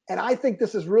 And I think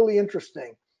this is really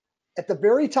interesting. At the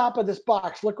very top of this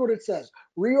box, look what it says: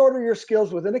 reorder your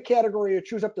skills within a category or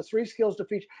choose up to 3 skills to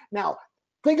feature. Now,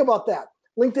 think about that.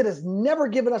 LinkedIn has never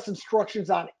given us instructions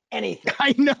on anything.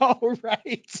 I know,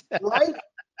 right? Right?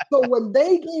 So when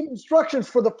they gave instructions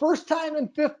for the first time in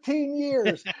 15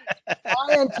 years,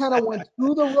 my antenna went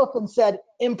through the roof and said,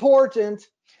 important.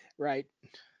 Right.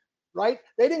 Right?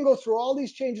 They didn't go through all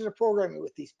these changes of programming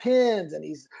with these pins and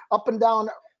these up and down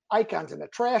icons and a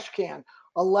trash can,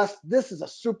 unless this is a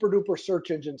super duper search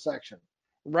engine section.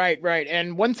 Right.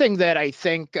 And one thing that I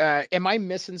think, am I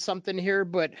missing something here?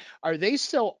 But are they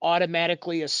still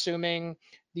automatically assuming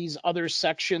these other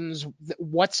sections,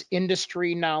 what's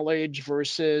industry knowledge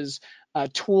versus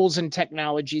tools and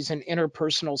technologies and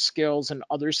interpersonal skills and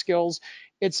other skills?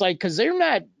 It's like, because they're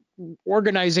not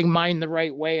organizing mine the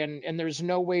right way, and there's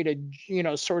no way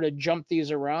to sort of jump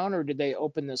these around, or did they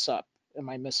open this up? Am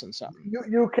I missing something?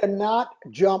 You cannot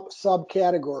jump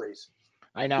subcategories.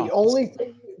 I know.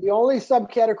 The only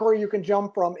subcategory you can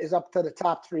jump from is up to the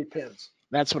top 3 pins.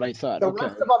 That's what I thought. The Okay.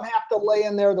 rest of them have to lay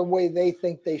in there the way they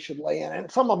think they should lay in,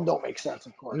 and some of them don't make sense,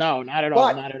 of course. No, not at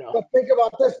all. Not at all. But think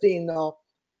about this, Dean, though.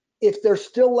 If they're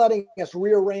still letting us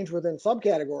rearrange within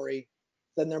subcategory,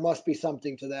 then there must be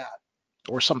something to that.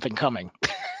 Or something coming.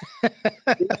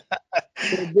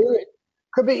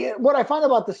 Could be. What I find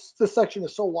about this section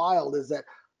is so wild is that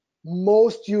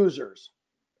most users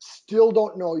still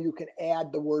don't know you can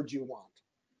add the words you want.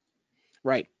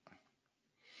 Right.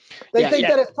 They think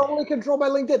that it's totally controlled by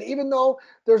LinkedIn, even though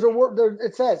there's a word there,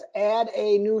 it says add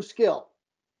a new skill.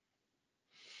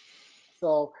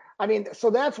 So I mean, so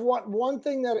that's one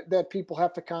thing that people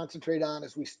have to concentrate on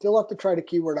is we still have to try to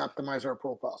keyword optimize our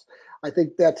profiles. I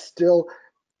think that's still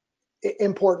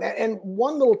important. And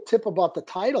one little tip about the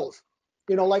titles,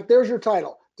 like there's your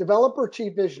title, developer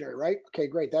chief visionary, right? Okay,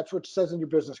 great. That's what it says in your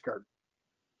business card.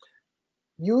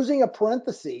 Using a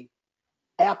parenthesis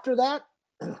after that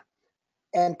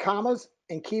and commas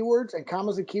and keywords and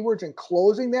commas and keywords and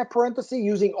closing that parenthesis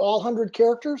using all 100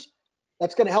 characters,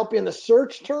 that's going to help you in the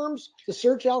search terms, the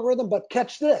search algorithm. But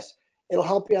catch this, it'll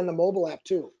help you on the mobile app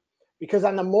too. Because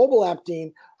on the mobile app,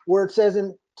 Dean, where it says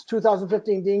in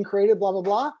 2015 Dean created blah, blah,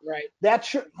 blah, right, that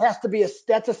has to be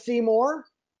that's a see more.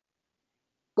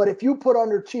 But if you put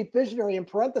under chief visionary in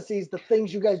parentheses, the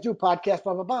things you guys do, podcast,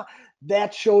 blah, blah, blah,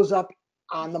 that shows up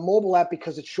on the mobile app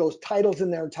because it shows titles in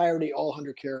their entirety, all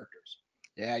 100 characters.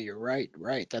 Yeah, you're right.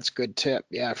 Right. That's a good tip.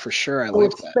 Yeah, for sure. I So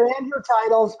like that. expand your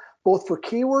titles both for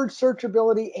keyword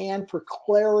searchability and for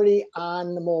clarity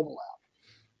on the mobile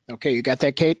app. Okay, you got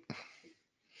that, Kate?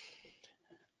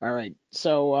 All right.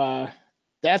 So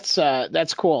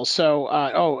that's cool.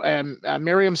 So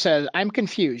Miriam says, I'm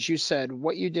confused. You said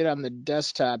what you did on the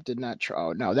desktop did not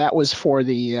oh no, that was for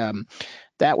the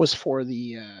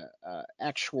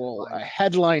actual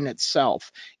headline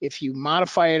itself. If you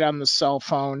modify it on the cell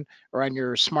phone or on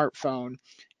your smartphone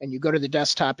and you go to the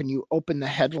desktop and you open the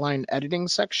headline editing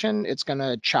section, it's going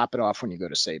to chop it off when you go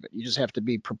to save it. You just have to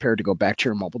be prepared to go back to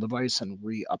your mobile device and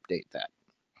re-update that.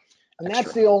 And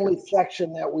that's the only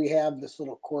section that we have this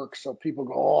little quirk. So people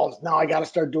go, oh, now I got to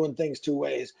start doing things 2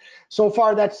 ways. So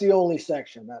far, that's the only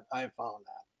section that I found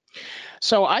that.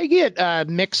 So I get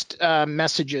mixed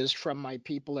messages from my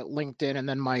people at LinkedIn and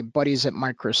then my buddies at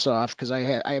Microsoft, because I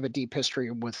have a deep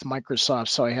history with Microsoft.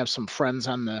 So I have some friends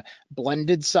on the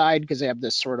blended side because they have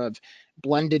this sort of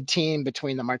blended team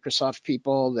between the Microsoft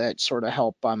people that sort of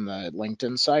help on the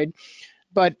LinkedIn side.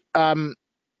 But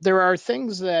there are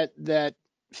things that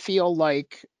feel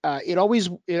like it always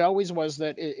was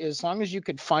that as long as you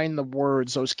could find the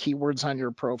words, those keywords on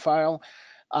your profile,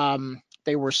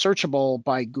 they were searchable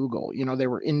by Google. You know, they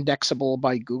were indexable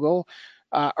by Google.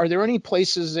 Are there any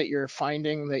places that you're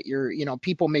finding that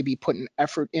people may be putting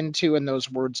effort into and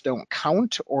those words don't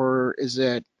count, or is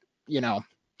it,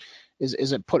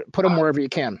 is it put them wherever you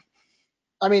can?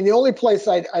 I mean, the only place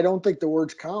I don't think the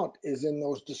words count is in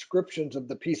those descriptions of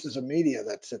the pieces of media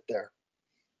that sit there.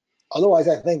 Otherwise,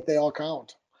 I think they all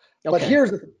count. Okay. But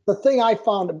here's the thing I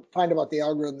find about the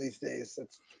algorithm these days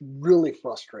that's really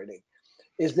frustrating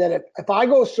is that if I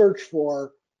go search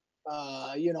for,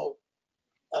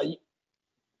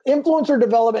 influencer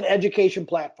development education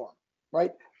platform,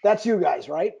 right? That's you guys,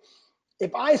 right?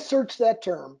 If I search that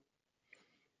term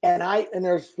and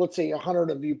there's, let's say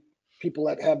 100 of you people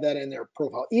that have that in their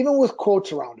profile, even with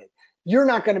quotes around it, you're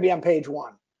not going to be on page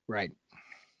 1. Right.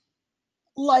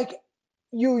 Like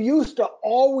you used to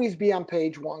always be on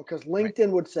page 1 because LinkedIn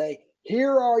would say,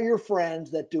 here are your friends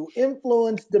that do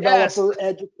influence developer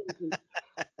education.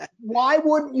 Why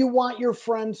wouldn't you want your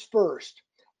friends first?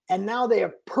 And now they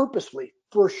have purposely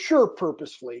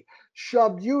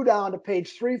shoved you down to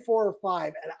page 3, 4, or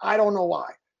 5, and I don't know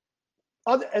why.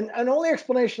 And only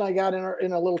explanation I got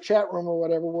in a little chat room or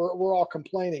whatever, we're all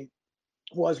complaining,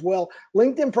 was, well,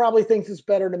 LinkedIn probably thinks it's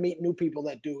better to meet new people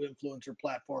that do influencer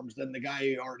platforms than the guy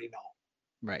you already know.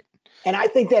 Right. And I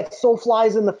think that so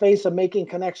flies in the face of making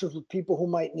connections with people who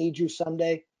might need you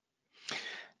someday.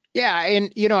 Yeah,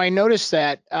 and I noticed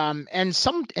that, and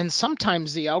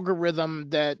sometimes the algorithm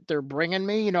that they're bringing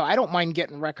me, I don't mind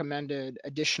getting recommended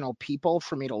additional people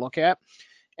for me to look at,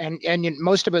 and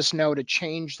most of us know to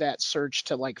change that search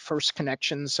to like first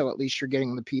connections, so at least you're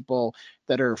getting the people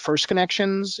that are first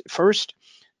connections first.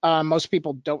 Most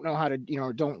people don't know how to,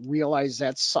 don't realize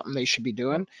that's something they should be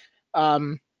doing.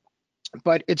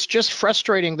 But it's just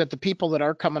frustrating that the people that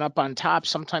are coming up on top,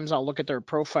 sometimes I'll look at their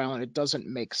profile and it doesn't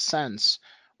make sense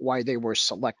why they were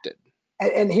selected.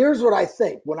 And here's what I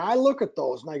think. When I look at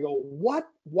those and I go,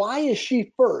 why is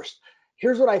she first?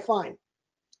 Here's what I find.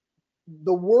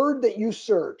 The word that you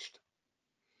searched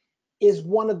is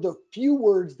one of the few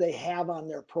words they have on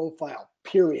their profile,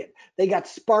 period. They got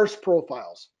sparse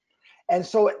profiles. And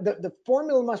so the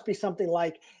formula must be something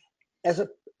like,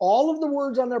 all of the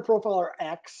words on their profile are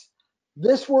X,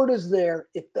 this word is there.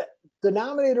 If the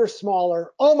denominator is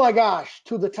smaller, oh my gosh,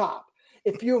 to the top.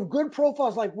 If you have good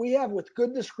profiles like we have with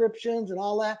good descriptions and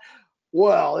all that,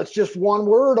 well, it's just one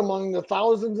word among the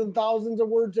thousands and thousands of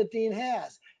words that Dean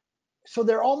has. So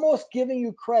they're almost giving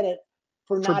you credit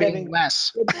for not having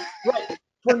less. Right.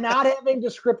 For not having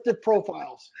descriptive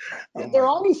profiles. And they're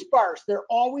always sparse. They're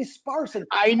always sparse. And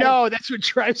I know, that's what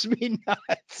drives me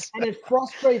nuts. And it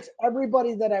frustrates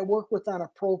everybody that I work with on a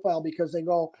profile because they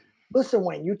go, listen,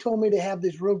 Wayne, you told me to have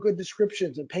these real good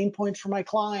descriptions and pain points for my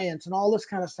clients and all this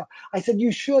kind of stuff. I said,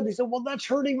 you should. He said, well, that's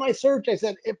hurting my search. I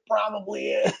said, it probably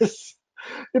is.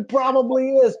 It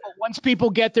probably is. But once people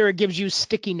get there, it gives you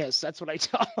stickiness. That's what I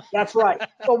tell them. That's right.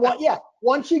 But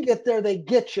once you get there, they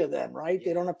get you then, right? Yeah.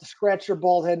 They don't have to scratch their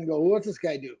bald head and go, what's this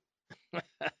guy do?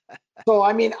 So,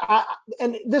 I mean,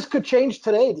 and this could change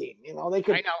today, Dean. They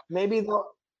could, maybe they'll.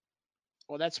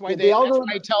 Well, that's why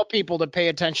I tell people to pay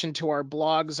attention to our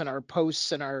blogs and our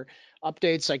posts and our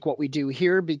updates, like what we do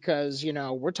here, because,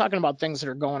 we're talking about things that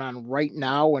are going on right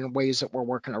now and ways that we're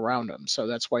working around them. So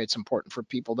that's why it's important for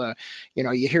people to,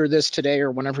 you hear this today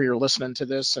or whenever you're listening to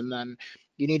this, and then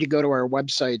you need to go to our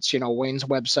websites, Wayne's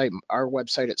website, our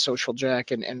website at Social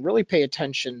Jack, and really pay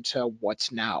attention to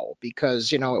what's now,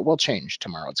 because, it will change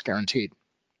tomorrow. It's guaranteed.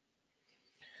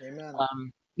 Amen.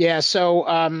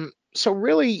 So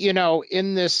really,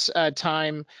 in this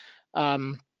time,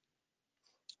 Leonard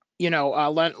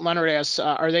asks,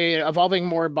 are they evolving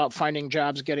more about finding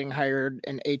jobs, getting hired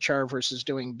in HR versus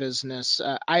doing business?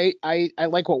 I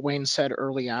like what Wayne said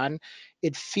early on.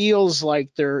 It feels like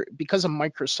because of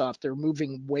Microsoft, they're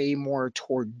moving way more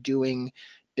toward doing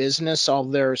business,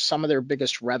 although some of their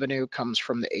biggest revenue comes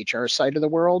from the HR side of the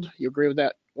world. You agree with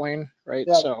that, Wayne? Right?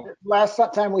 Yeah, so last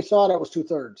time we saw it was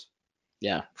 2/3.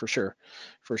 Yeah, for sure.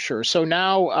 So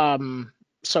now,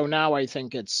 So now I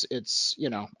think it's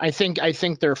I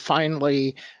think they're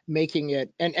finally making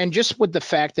it, and just with the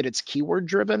fact that it's keyword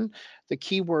driven, the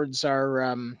keywords are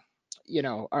a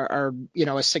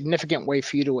significant way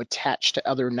for you to attach to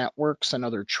other networks and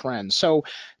other trends. So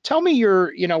tell me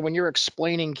when you're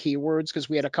explaining keywords, because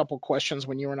we had a couple questions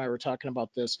when you and I were talking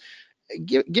about this.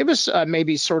 Give us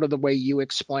maybe sort of the way you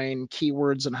explain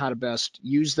keywords and how to best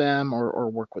use them or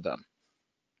work with them.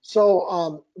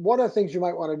 So one of the things you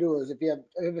might want to do is, if you have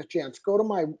a chance, go to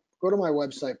my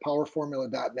website,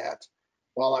 powerformula.net,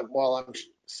 while I'm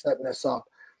setting this up.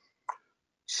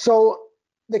 So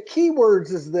the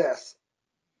keywords is this: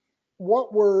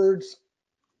 what words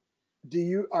do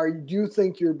you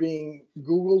think you're being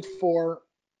Googled for?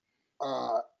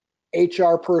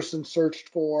 HR person searched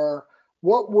for?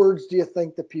 What words do you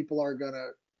think that people are going to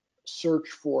search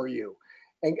for you?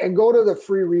 And go to the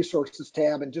free resources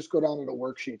tab and just go down to the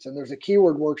worksheets. And there's a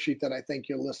keyword worksheet that I think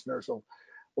your listeners will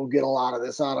get a lot of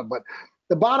this out of. But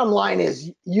the bottom line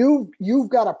is you've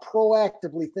got to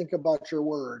proactively think about your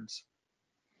words.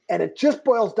 And it just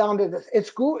boils down to this.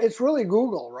 It's really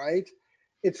Google, right?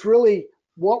 It's really,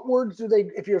 what words do they,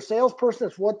 if you're a salesperson,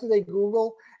 it's what do they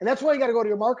Google? And that's why you got to go to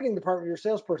your marketing department, your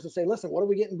salesperson, and say, listen, what are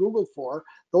we getting Googled for?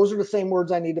 Those are the same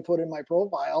words I need to put in my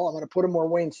profile. I'm going to put them where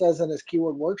Wayne says in his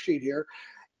keyword worksheet here.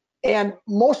 And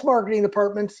most marketing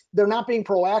departments, they're not being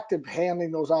proactive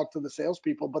handing those out to the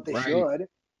salespeople, but they Right. should.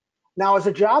 Now, as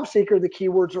a job seeker, the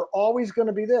keywords are always going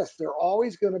to be this. They're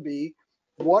always going to be,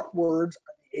 what words are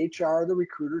the HR, the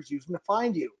recruiters using to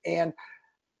find you? And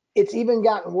it's even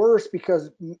gotten worse because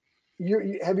have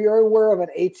you ever aware of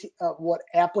what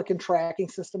applicant tracking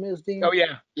system is, Dean? Oh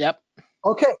yeah. Yep.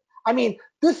 Okay. I mean,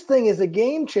 this thing is a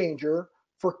game changer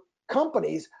for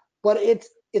companies, but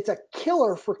it's a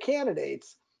killer for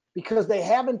candidates because they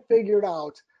haven't figured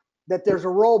out that there's a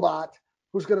robot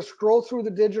who's going to scroll through the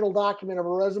digital document of a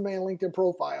resume and LinkedIn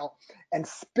profile and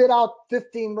spit out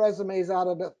 15 resumes out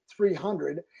of the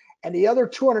 300. And the other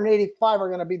 285 are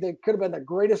going to be, they could have been the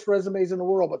greatest resumes in the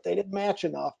world, but they didn't match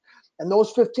enough. And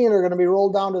those 15 are going to be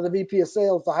rolled down to the VP of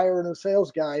sales to hire a new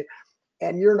sales guy,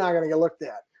 and you're not going to get looked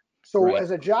at. So Right.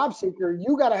 as a job seeker,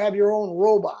 you got to have your own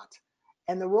robot.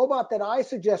 And the robot that I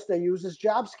suggest they use is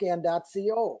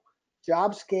jobscan.co.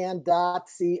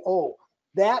 Jobscan.co.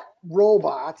 That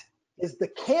robot is the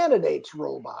candidate's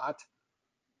robot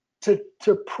to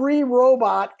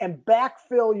pre-robot and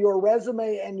backfill your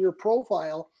resume and your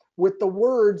profile with the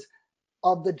words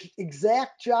of the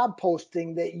exact job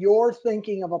posting that you're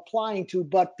thinking of applying to,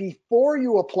 but before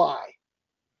you apply,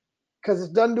 because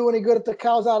it doesn't do any good if the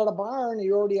cow's out of the barn,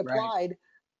 you already applied. Right.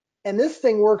 And this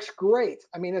thing works great.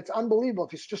 I mean, it's unbelievable.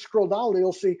 If you just scroll down,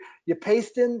 you'll see you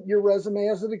paste in your resume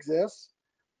as it exists,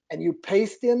 and you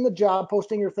paste in the job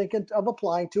posting you're thinking of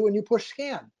applying to, and you push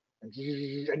scan.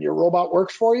 And your robot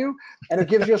works for you, and it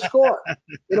gives you a score.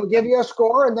 It'll give you a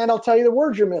score, and then it'll tell you the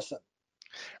words you're missing.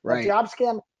 Right.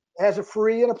 JobScan has a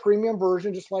free and a premium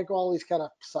version, just like all these kind of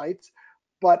sites.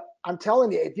 But I'm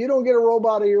telling you, if you don't get a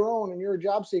robot of your own and you're a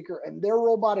job seeker and their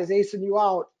robot is acing you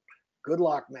out, good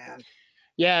luck, man.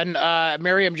 Yeah, and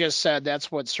Miriam just said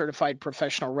that's what certified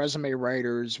professional resume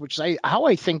writers, which is how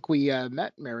I think we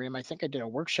met, Miriam. I think I did a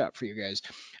workshop for you guys,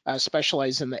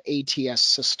 specialize in the ATS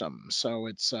system. So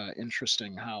it's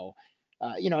interesting how,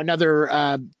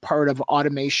 another part of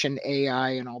automation,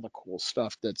 AI, and all the cool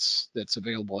stuff that's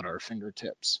available at our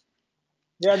fingertips.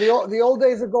 Yeah, the old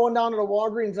days of going down to the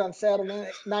Walgreens on Saturday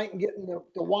night and getting the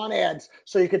want ads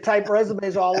so you could type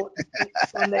resumes all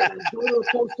Sunday and go to the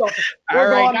post office. All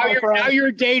right, now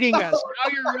you're dating us. Now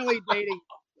you're really dating.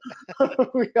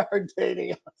 We are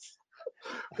dating us.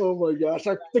 Oh my gosh,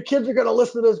 the kids are going to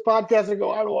listen to this podcast and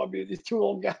go, "I don't want to be these two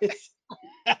old guys."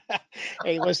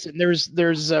 Hey, listen, there's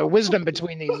wisdom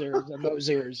between these ears and those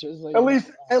ears.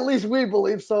 At least we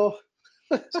believe so.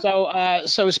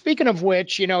 So speaking of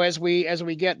which, as we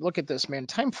look at this, man,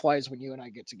 time flies when you and I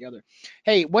get together.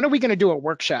 Hey, when are we going to do a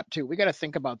workshop too? We got to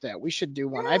think about that. We should do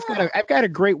one. Yeah. I've got a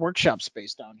great workshop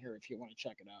space down here if you want to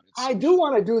check it out. I do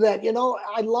want to do that.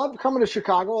 I love coming to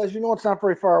Chicago. As you know, it's not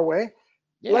very far away.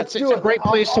 Yeah, it's a great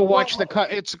place to watch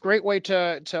it's a great way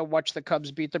to watch the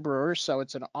Cubs beat the Brewers. So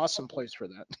it's an awesome place for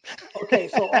that. Okay,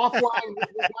 so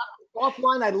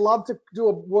offline, I'd love to do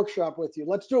a workshop with you.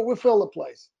 Let's do it. We'll fill the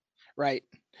place. Right.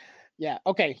 Yeah.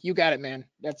 Okay. You got it, man.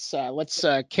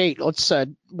 Kate,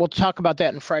 we'll talk about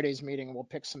that in Friday's meeting, and we'll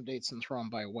pick some dates and throw them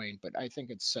by Wayne, but I think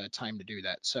it's time to do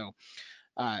that. So,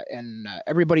 and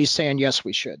everybody's saying, yes,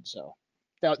 we should. So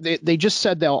they just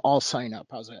said they'll all sign up.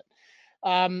 How's that?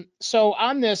 So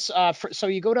on this, so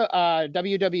you go to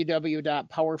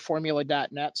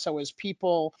www.powerformula.net. So as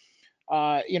people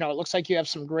You know, it looks like you have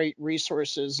some great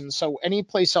resources. And so any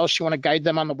place else you want to guide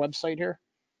them on the website here?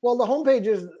 Well, the homepage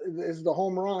is the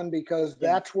home run because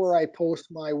Yeah. that's where I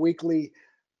post my weekly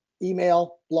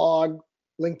email, blog,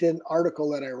 LinkedIn article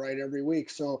that I write every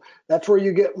week. So that's where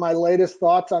you get my latest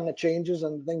thoughts on the changes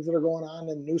and things that are going on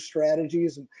and new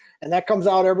strategies. And that comes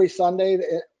out every Sunday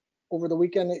over the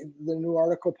weekend, the new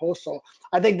article post. So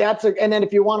I think and then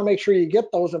if you want to make sure you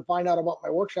get those and find out about my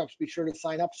workshops, be sure to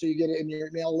sign up so you get it in your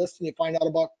email list and you find out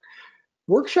about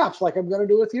workshops like I'm going to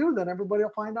do with you. Then everybody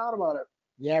will find out about it.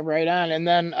 Yeah, right on. And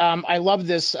then I love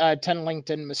this 10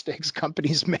 LinkedIn mistakes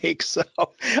companies make. So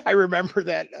I remember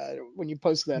that when you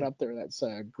posted that up there, that's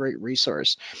a great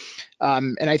resource.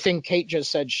 And I think Kate just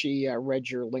said she read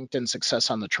your LinkedIn success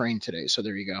on the train today. So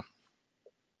there you go.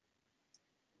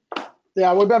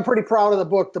 Yeah, we've been pretty proud of the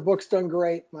book. The book's done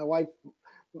great. My wife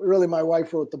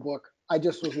wrote the book. I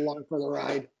just was along for the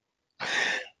ride.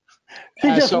 She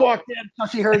just walked in, so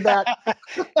she heard that.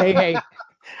 Hey.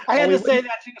 I had to say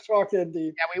that. She just walked in,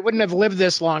 Dave. Yeah, we wouldn't have lived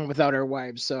this long without our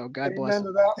wives, so God bless. Amen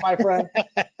to that, my friend.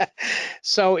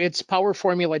 So it's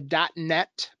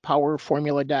powerformula.net,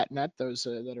 powerformula.net. Those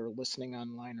that are listening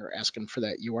online are asking for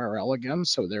that URL again,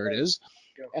 so there it is.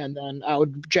 And then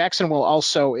Jackson will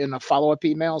also, in a follow-up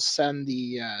email, send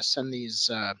these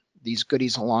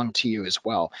goodies along to you as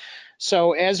well.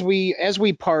 So as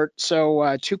we part,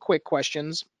 so two quick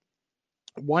questions.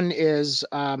 One is,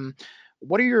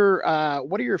 what are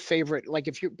your favorite, like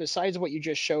if you, besides what you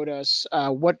just showed us,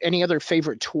 what any other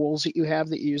favorite tools that you have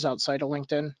that you use outside of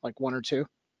LinkedIn, like one or two?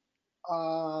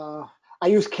 I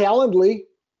use Calendly.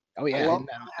 Oh yeah,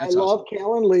 I love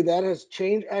Calendly. That has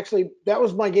changed. Actually, that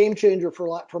was my game changer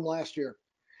from last year.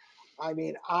 I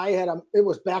mean, it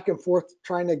was back and forth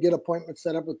trying to get appointments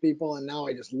set up with people, and now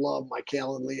I just love my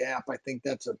Calendly app. I think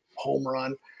that's a home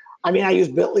run. I mean, I use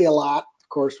Bitly a lot. Of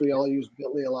course, we all use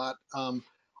Bitly a lot.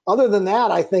 Other than that,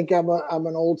 I think I'm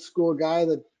an old school guy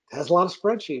that has a lot of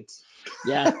spreadsheets.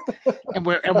 Yeah, and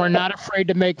we're not afraid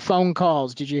to make phone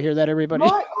calls. Did you hear that, everybody?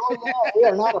 Right. Oh yeah, we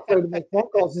are not afraid to make phone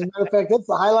calls. As a matter of fact, that's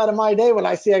the highlight of my day when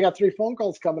I see I got 3 phone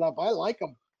calls coming up. I like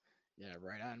them. Yeah,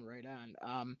 right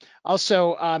on.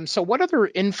 Also, so what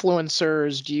other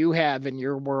influencers do you have in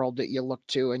your world that you look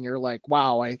to and you're like,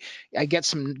 wow, I get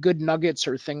some good nuggets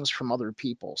or things from other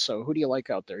people. So who do you like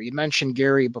out there? You mentioned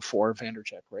Gary before,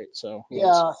 Vandercheck, right? So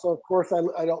yeah, so of course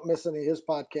I don't miss any of his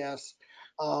podcasts.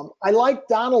 I like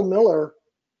Donald Miller.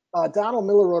 Donald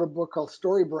Miller wrote a book called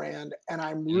Story Brand, and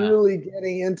I'm really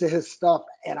getting into his stuff.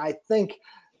 And I think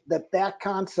that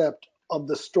concept of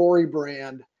the story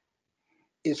brand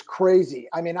is crazy.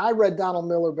 I mean, I read Donald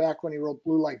Miller back when he wrote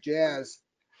Blue Like Jazz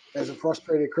as a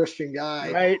frustrated Christian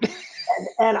guy. Right.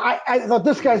 And I thought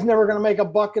this guy's never going to make a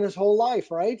buck in his whole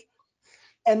life, right?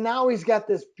 And now he's got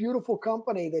this beautiful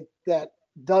company that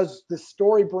does the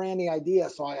story branding idea.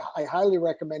 So I highly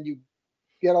recommend you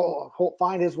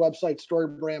find his website, Story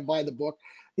Brand, buy the book.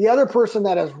 The other person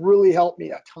that has really helped me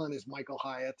a ton is Michael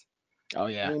Hyatt. Oh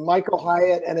yeah. I mean, Michael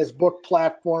Hyatt and his book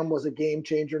platform was a game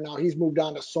changer. Now he's moved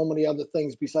on to so many other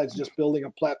things besides just building a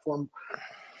platform.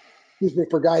 Excuse me,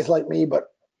 for guys like me, but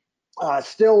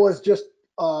still was just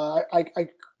I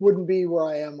wouldn't be where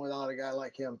I am without a guy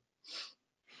like him.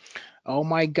 Oh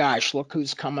my gosh, look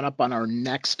who's coming up on our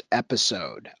next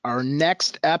episode.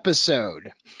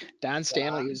 Don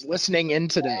Stanley is listening in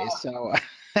today. So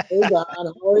hey Don,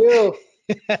 how are you?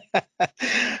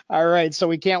 All right, so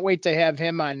we can't wait to have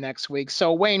him on next week.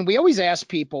 So Wayne, we always ask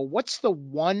people, what's the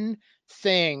one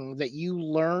thing that you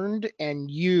learned and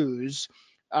use?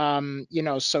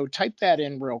 So type that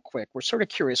in real quick. We're sort of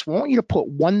curious. We want you to put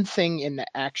one thing into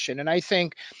action. And I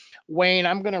think, Wayne,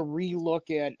 I'm going to relook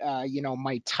at,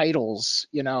 my titles,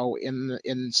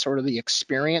 in sort of the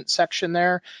experience section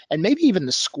there, and maybe even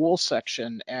the school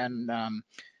section, and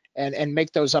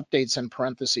make those updates in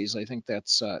parentheses. I think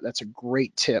that's a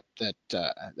great tip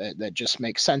that just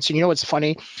makes sense. And what's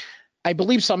funny? I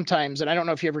believe sometimes, and I don't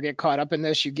know if you ever get caught up in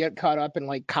this, you get caught up in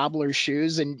like cobbler's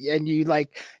shoes, and you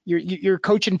like you're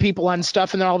coaching people on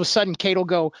stuff, and then all of a sudden Kate will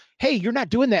go, "Hey, you're not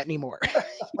doing that anymore."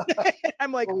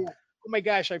 I'm like, oh my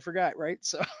gosh, I forgot, right?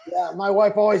 So yeah, my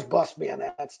wife always busts me on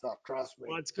that stuff. Trust me.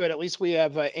 Well, it's good. At least we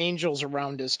have angels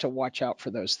around us to watch out for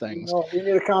those things. We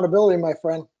need accountability, my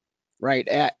friend. Right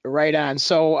on.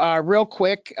 So real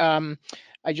quick,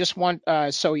 I just want,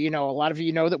 a lot of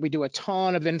you know that we do a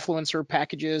ton of influencer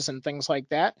packages and things like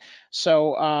that.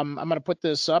 So I'm going to put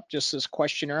this up, just this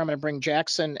questionnaire. I'm going to bring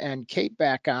Jackson and Kate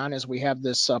back on as we have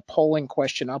this polling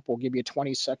question up. We'll give you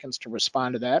 20 seconds to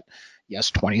respond to that.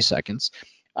 Yes, 20 seconds.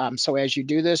 So as you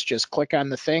do this, just click on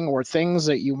the thing or things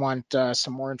that you want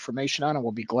some more information on, and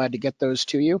we'll be glad to get those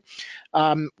to you.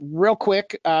 Real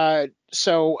quick,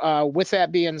 with that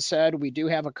being said, we do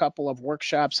have a couple of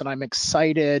workshops, and I'm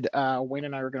excited. Wayne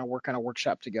and I are going to work on a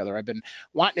workshop together. I've been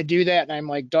wanting to do that, and I'm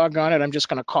like, doggone it, I'm just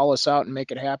going to call us out and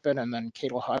make it happen. And then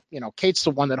Kate will, Kate's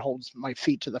the one that holds my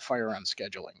feet to the fire on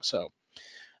scheduling. So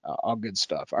all good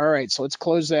stuff. All right, so let's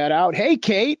close that out. Hey,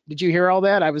 Kate, did you hear all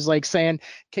that? I was like saying,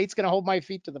 Kate's going to hold my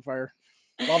feet to the fire.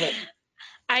 Love it.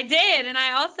 I did, and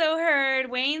I also heard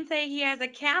Wayne say he has a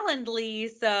Calendly,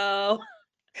 so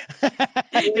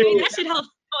maybe that should help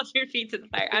hold your feet to the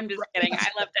fire. I'm just kidding. I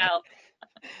left out.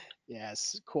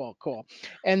 Yes, cool.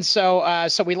 And so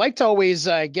we like to always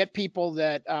get people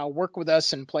that work with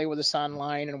us and play with us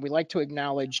online, and we like to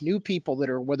acknowledge new people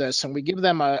that are with us, and we give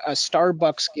them a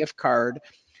Starbucks gift card.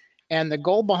 And the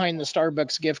goal behind the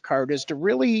Starbucks gift card is to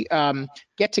really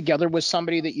get together with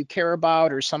somebody that you care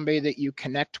about or somebody that you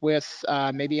connect with,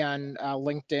 maybe on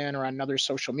LinkedIn or on another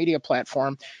social media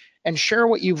platform, and share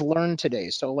what you've learned today.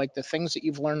 So like the things that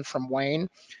you've learned from Wayne.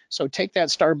 So take that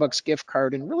Starbucks gift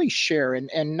card and really share,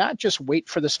 and not just wait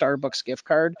for the Starbucks gift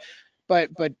card, but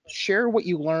share what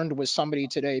you learned with somebody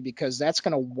today, because that's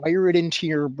going to wire it into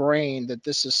your brain that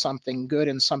this is something good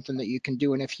and something that you can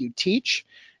do. And if you teach,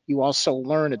 you also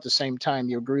learn at the same time.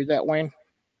 You agree with that, Wayne?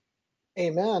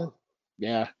 Amen.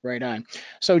 Yeah, right on.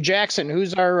 So Jackson,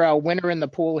 who's our winner in the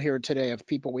pool here today of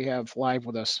people we have live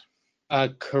with us?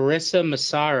 Carissa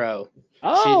Massaro.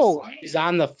 Oh, She's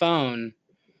on the phone,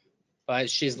 but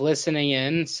she's listening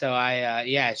in. So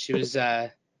she was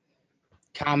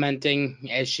commenting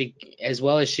as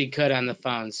well as she could on the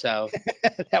phone. So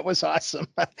that was awesome.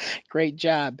 Great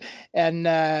job. And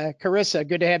Carissa,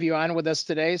 good to have you on with us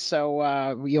today.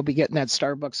 So you'll be getting that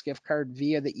Starbucks gift card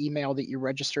via the email that you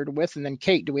registered with. And then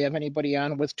Kate, do we have anybody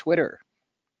on with Twitter?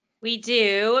 We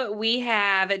do. We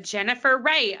have Jennifer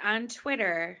Wright on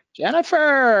Twitter.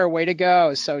 Jennifer, way to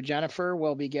go. So Jennifer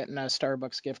will be getting a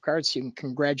Starbucks gift card, so you can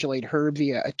congratulate her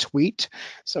via a tweet.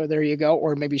 So there you go.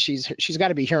 Or maybe she's got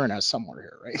to be hearing us somewhere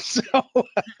here, right? So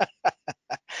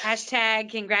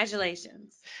Hashtag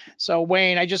congratulations. So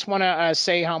Wayne, I just want to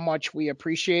say how much we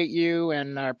appreciate you,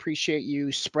 and appreciate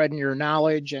you spreading your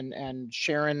knowledge and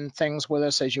sharing things with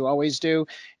us as you always do.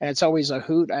 And it's always a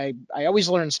hoot. I always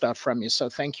learn stuff from you. So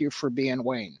thank you for being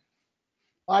Wayne.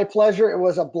 My pleasure. It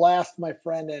was a blast, my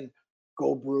friend, and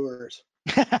go Brewers.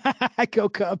 Go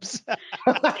Cubs.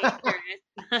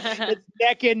 It's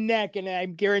neck and neck, and I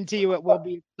guarantee you it will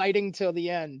be exciting till the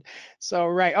end. So,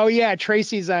 right. Oh, yeah,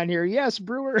 Tracy's on here. Yes,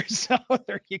 Brewers. So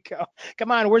there you go.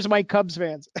 Come on, where's my Cubs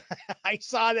fans? I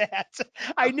saw that.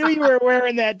 I knew you were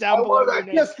wearing that down below your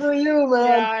name. Just for you, man.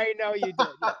 Yeah, I know you did.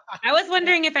 Yeah. I was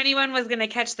wondering if anyone was going to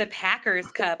catch the Packers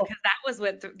Cup, because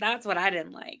that's what I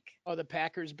didn't like. Oh, the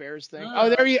Packers Bears thing. Oh,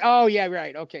 there you. Oh, yeah,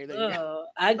 right. Okay, there you go.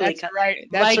 Ugly. That's cup. right.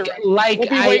 That's like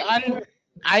right.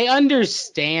 I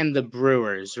understand the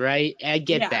Brewers, right? I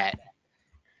get that.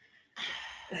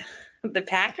 The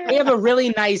Packers? They have a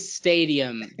really nice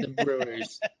stadium, the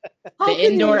Brewers. The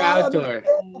indoor-outdoor.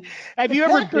 Have you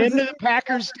ever been to the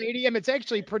Packers Stadium? It's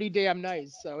actually pretty damn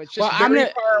nice. So it's just very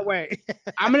far away.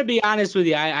 I'm going to be honest with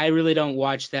you. I really don't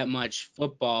watch that much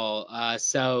football.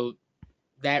 So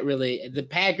that really, the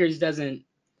Packers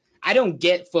I don't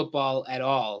get football at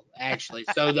all, actually.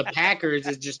 So the Packers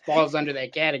just falls under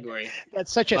that category.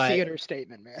 That's such a theater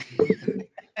statement, man.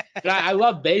 But I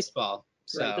love baseball.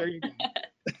 So right, there you go.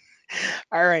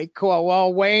 All right, cool.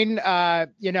 Well, Wayne, as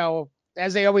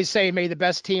they always say, may the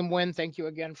best team win. Thank you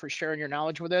again for sharing your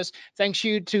knowledge with us. Thanks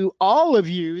you to all of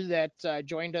you that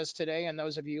joined us today, and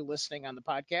those of you listening on the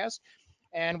podcast.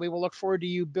 And we will look forward to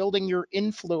you building your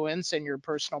influence and your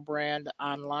personal brand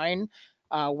online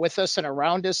with us and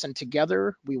around us, and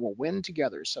together we will win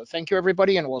together. So thank you,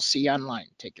 everybody, and we'll see you online.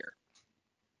 Take care.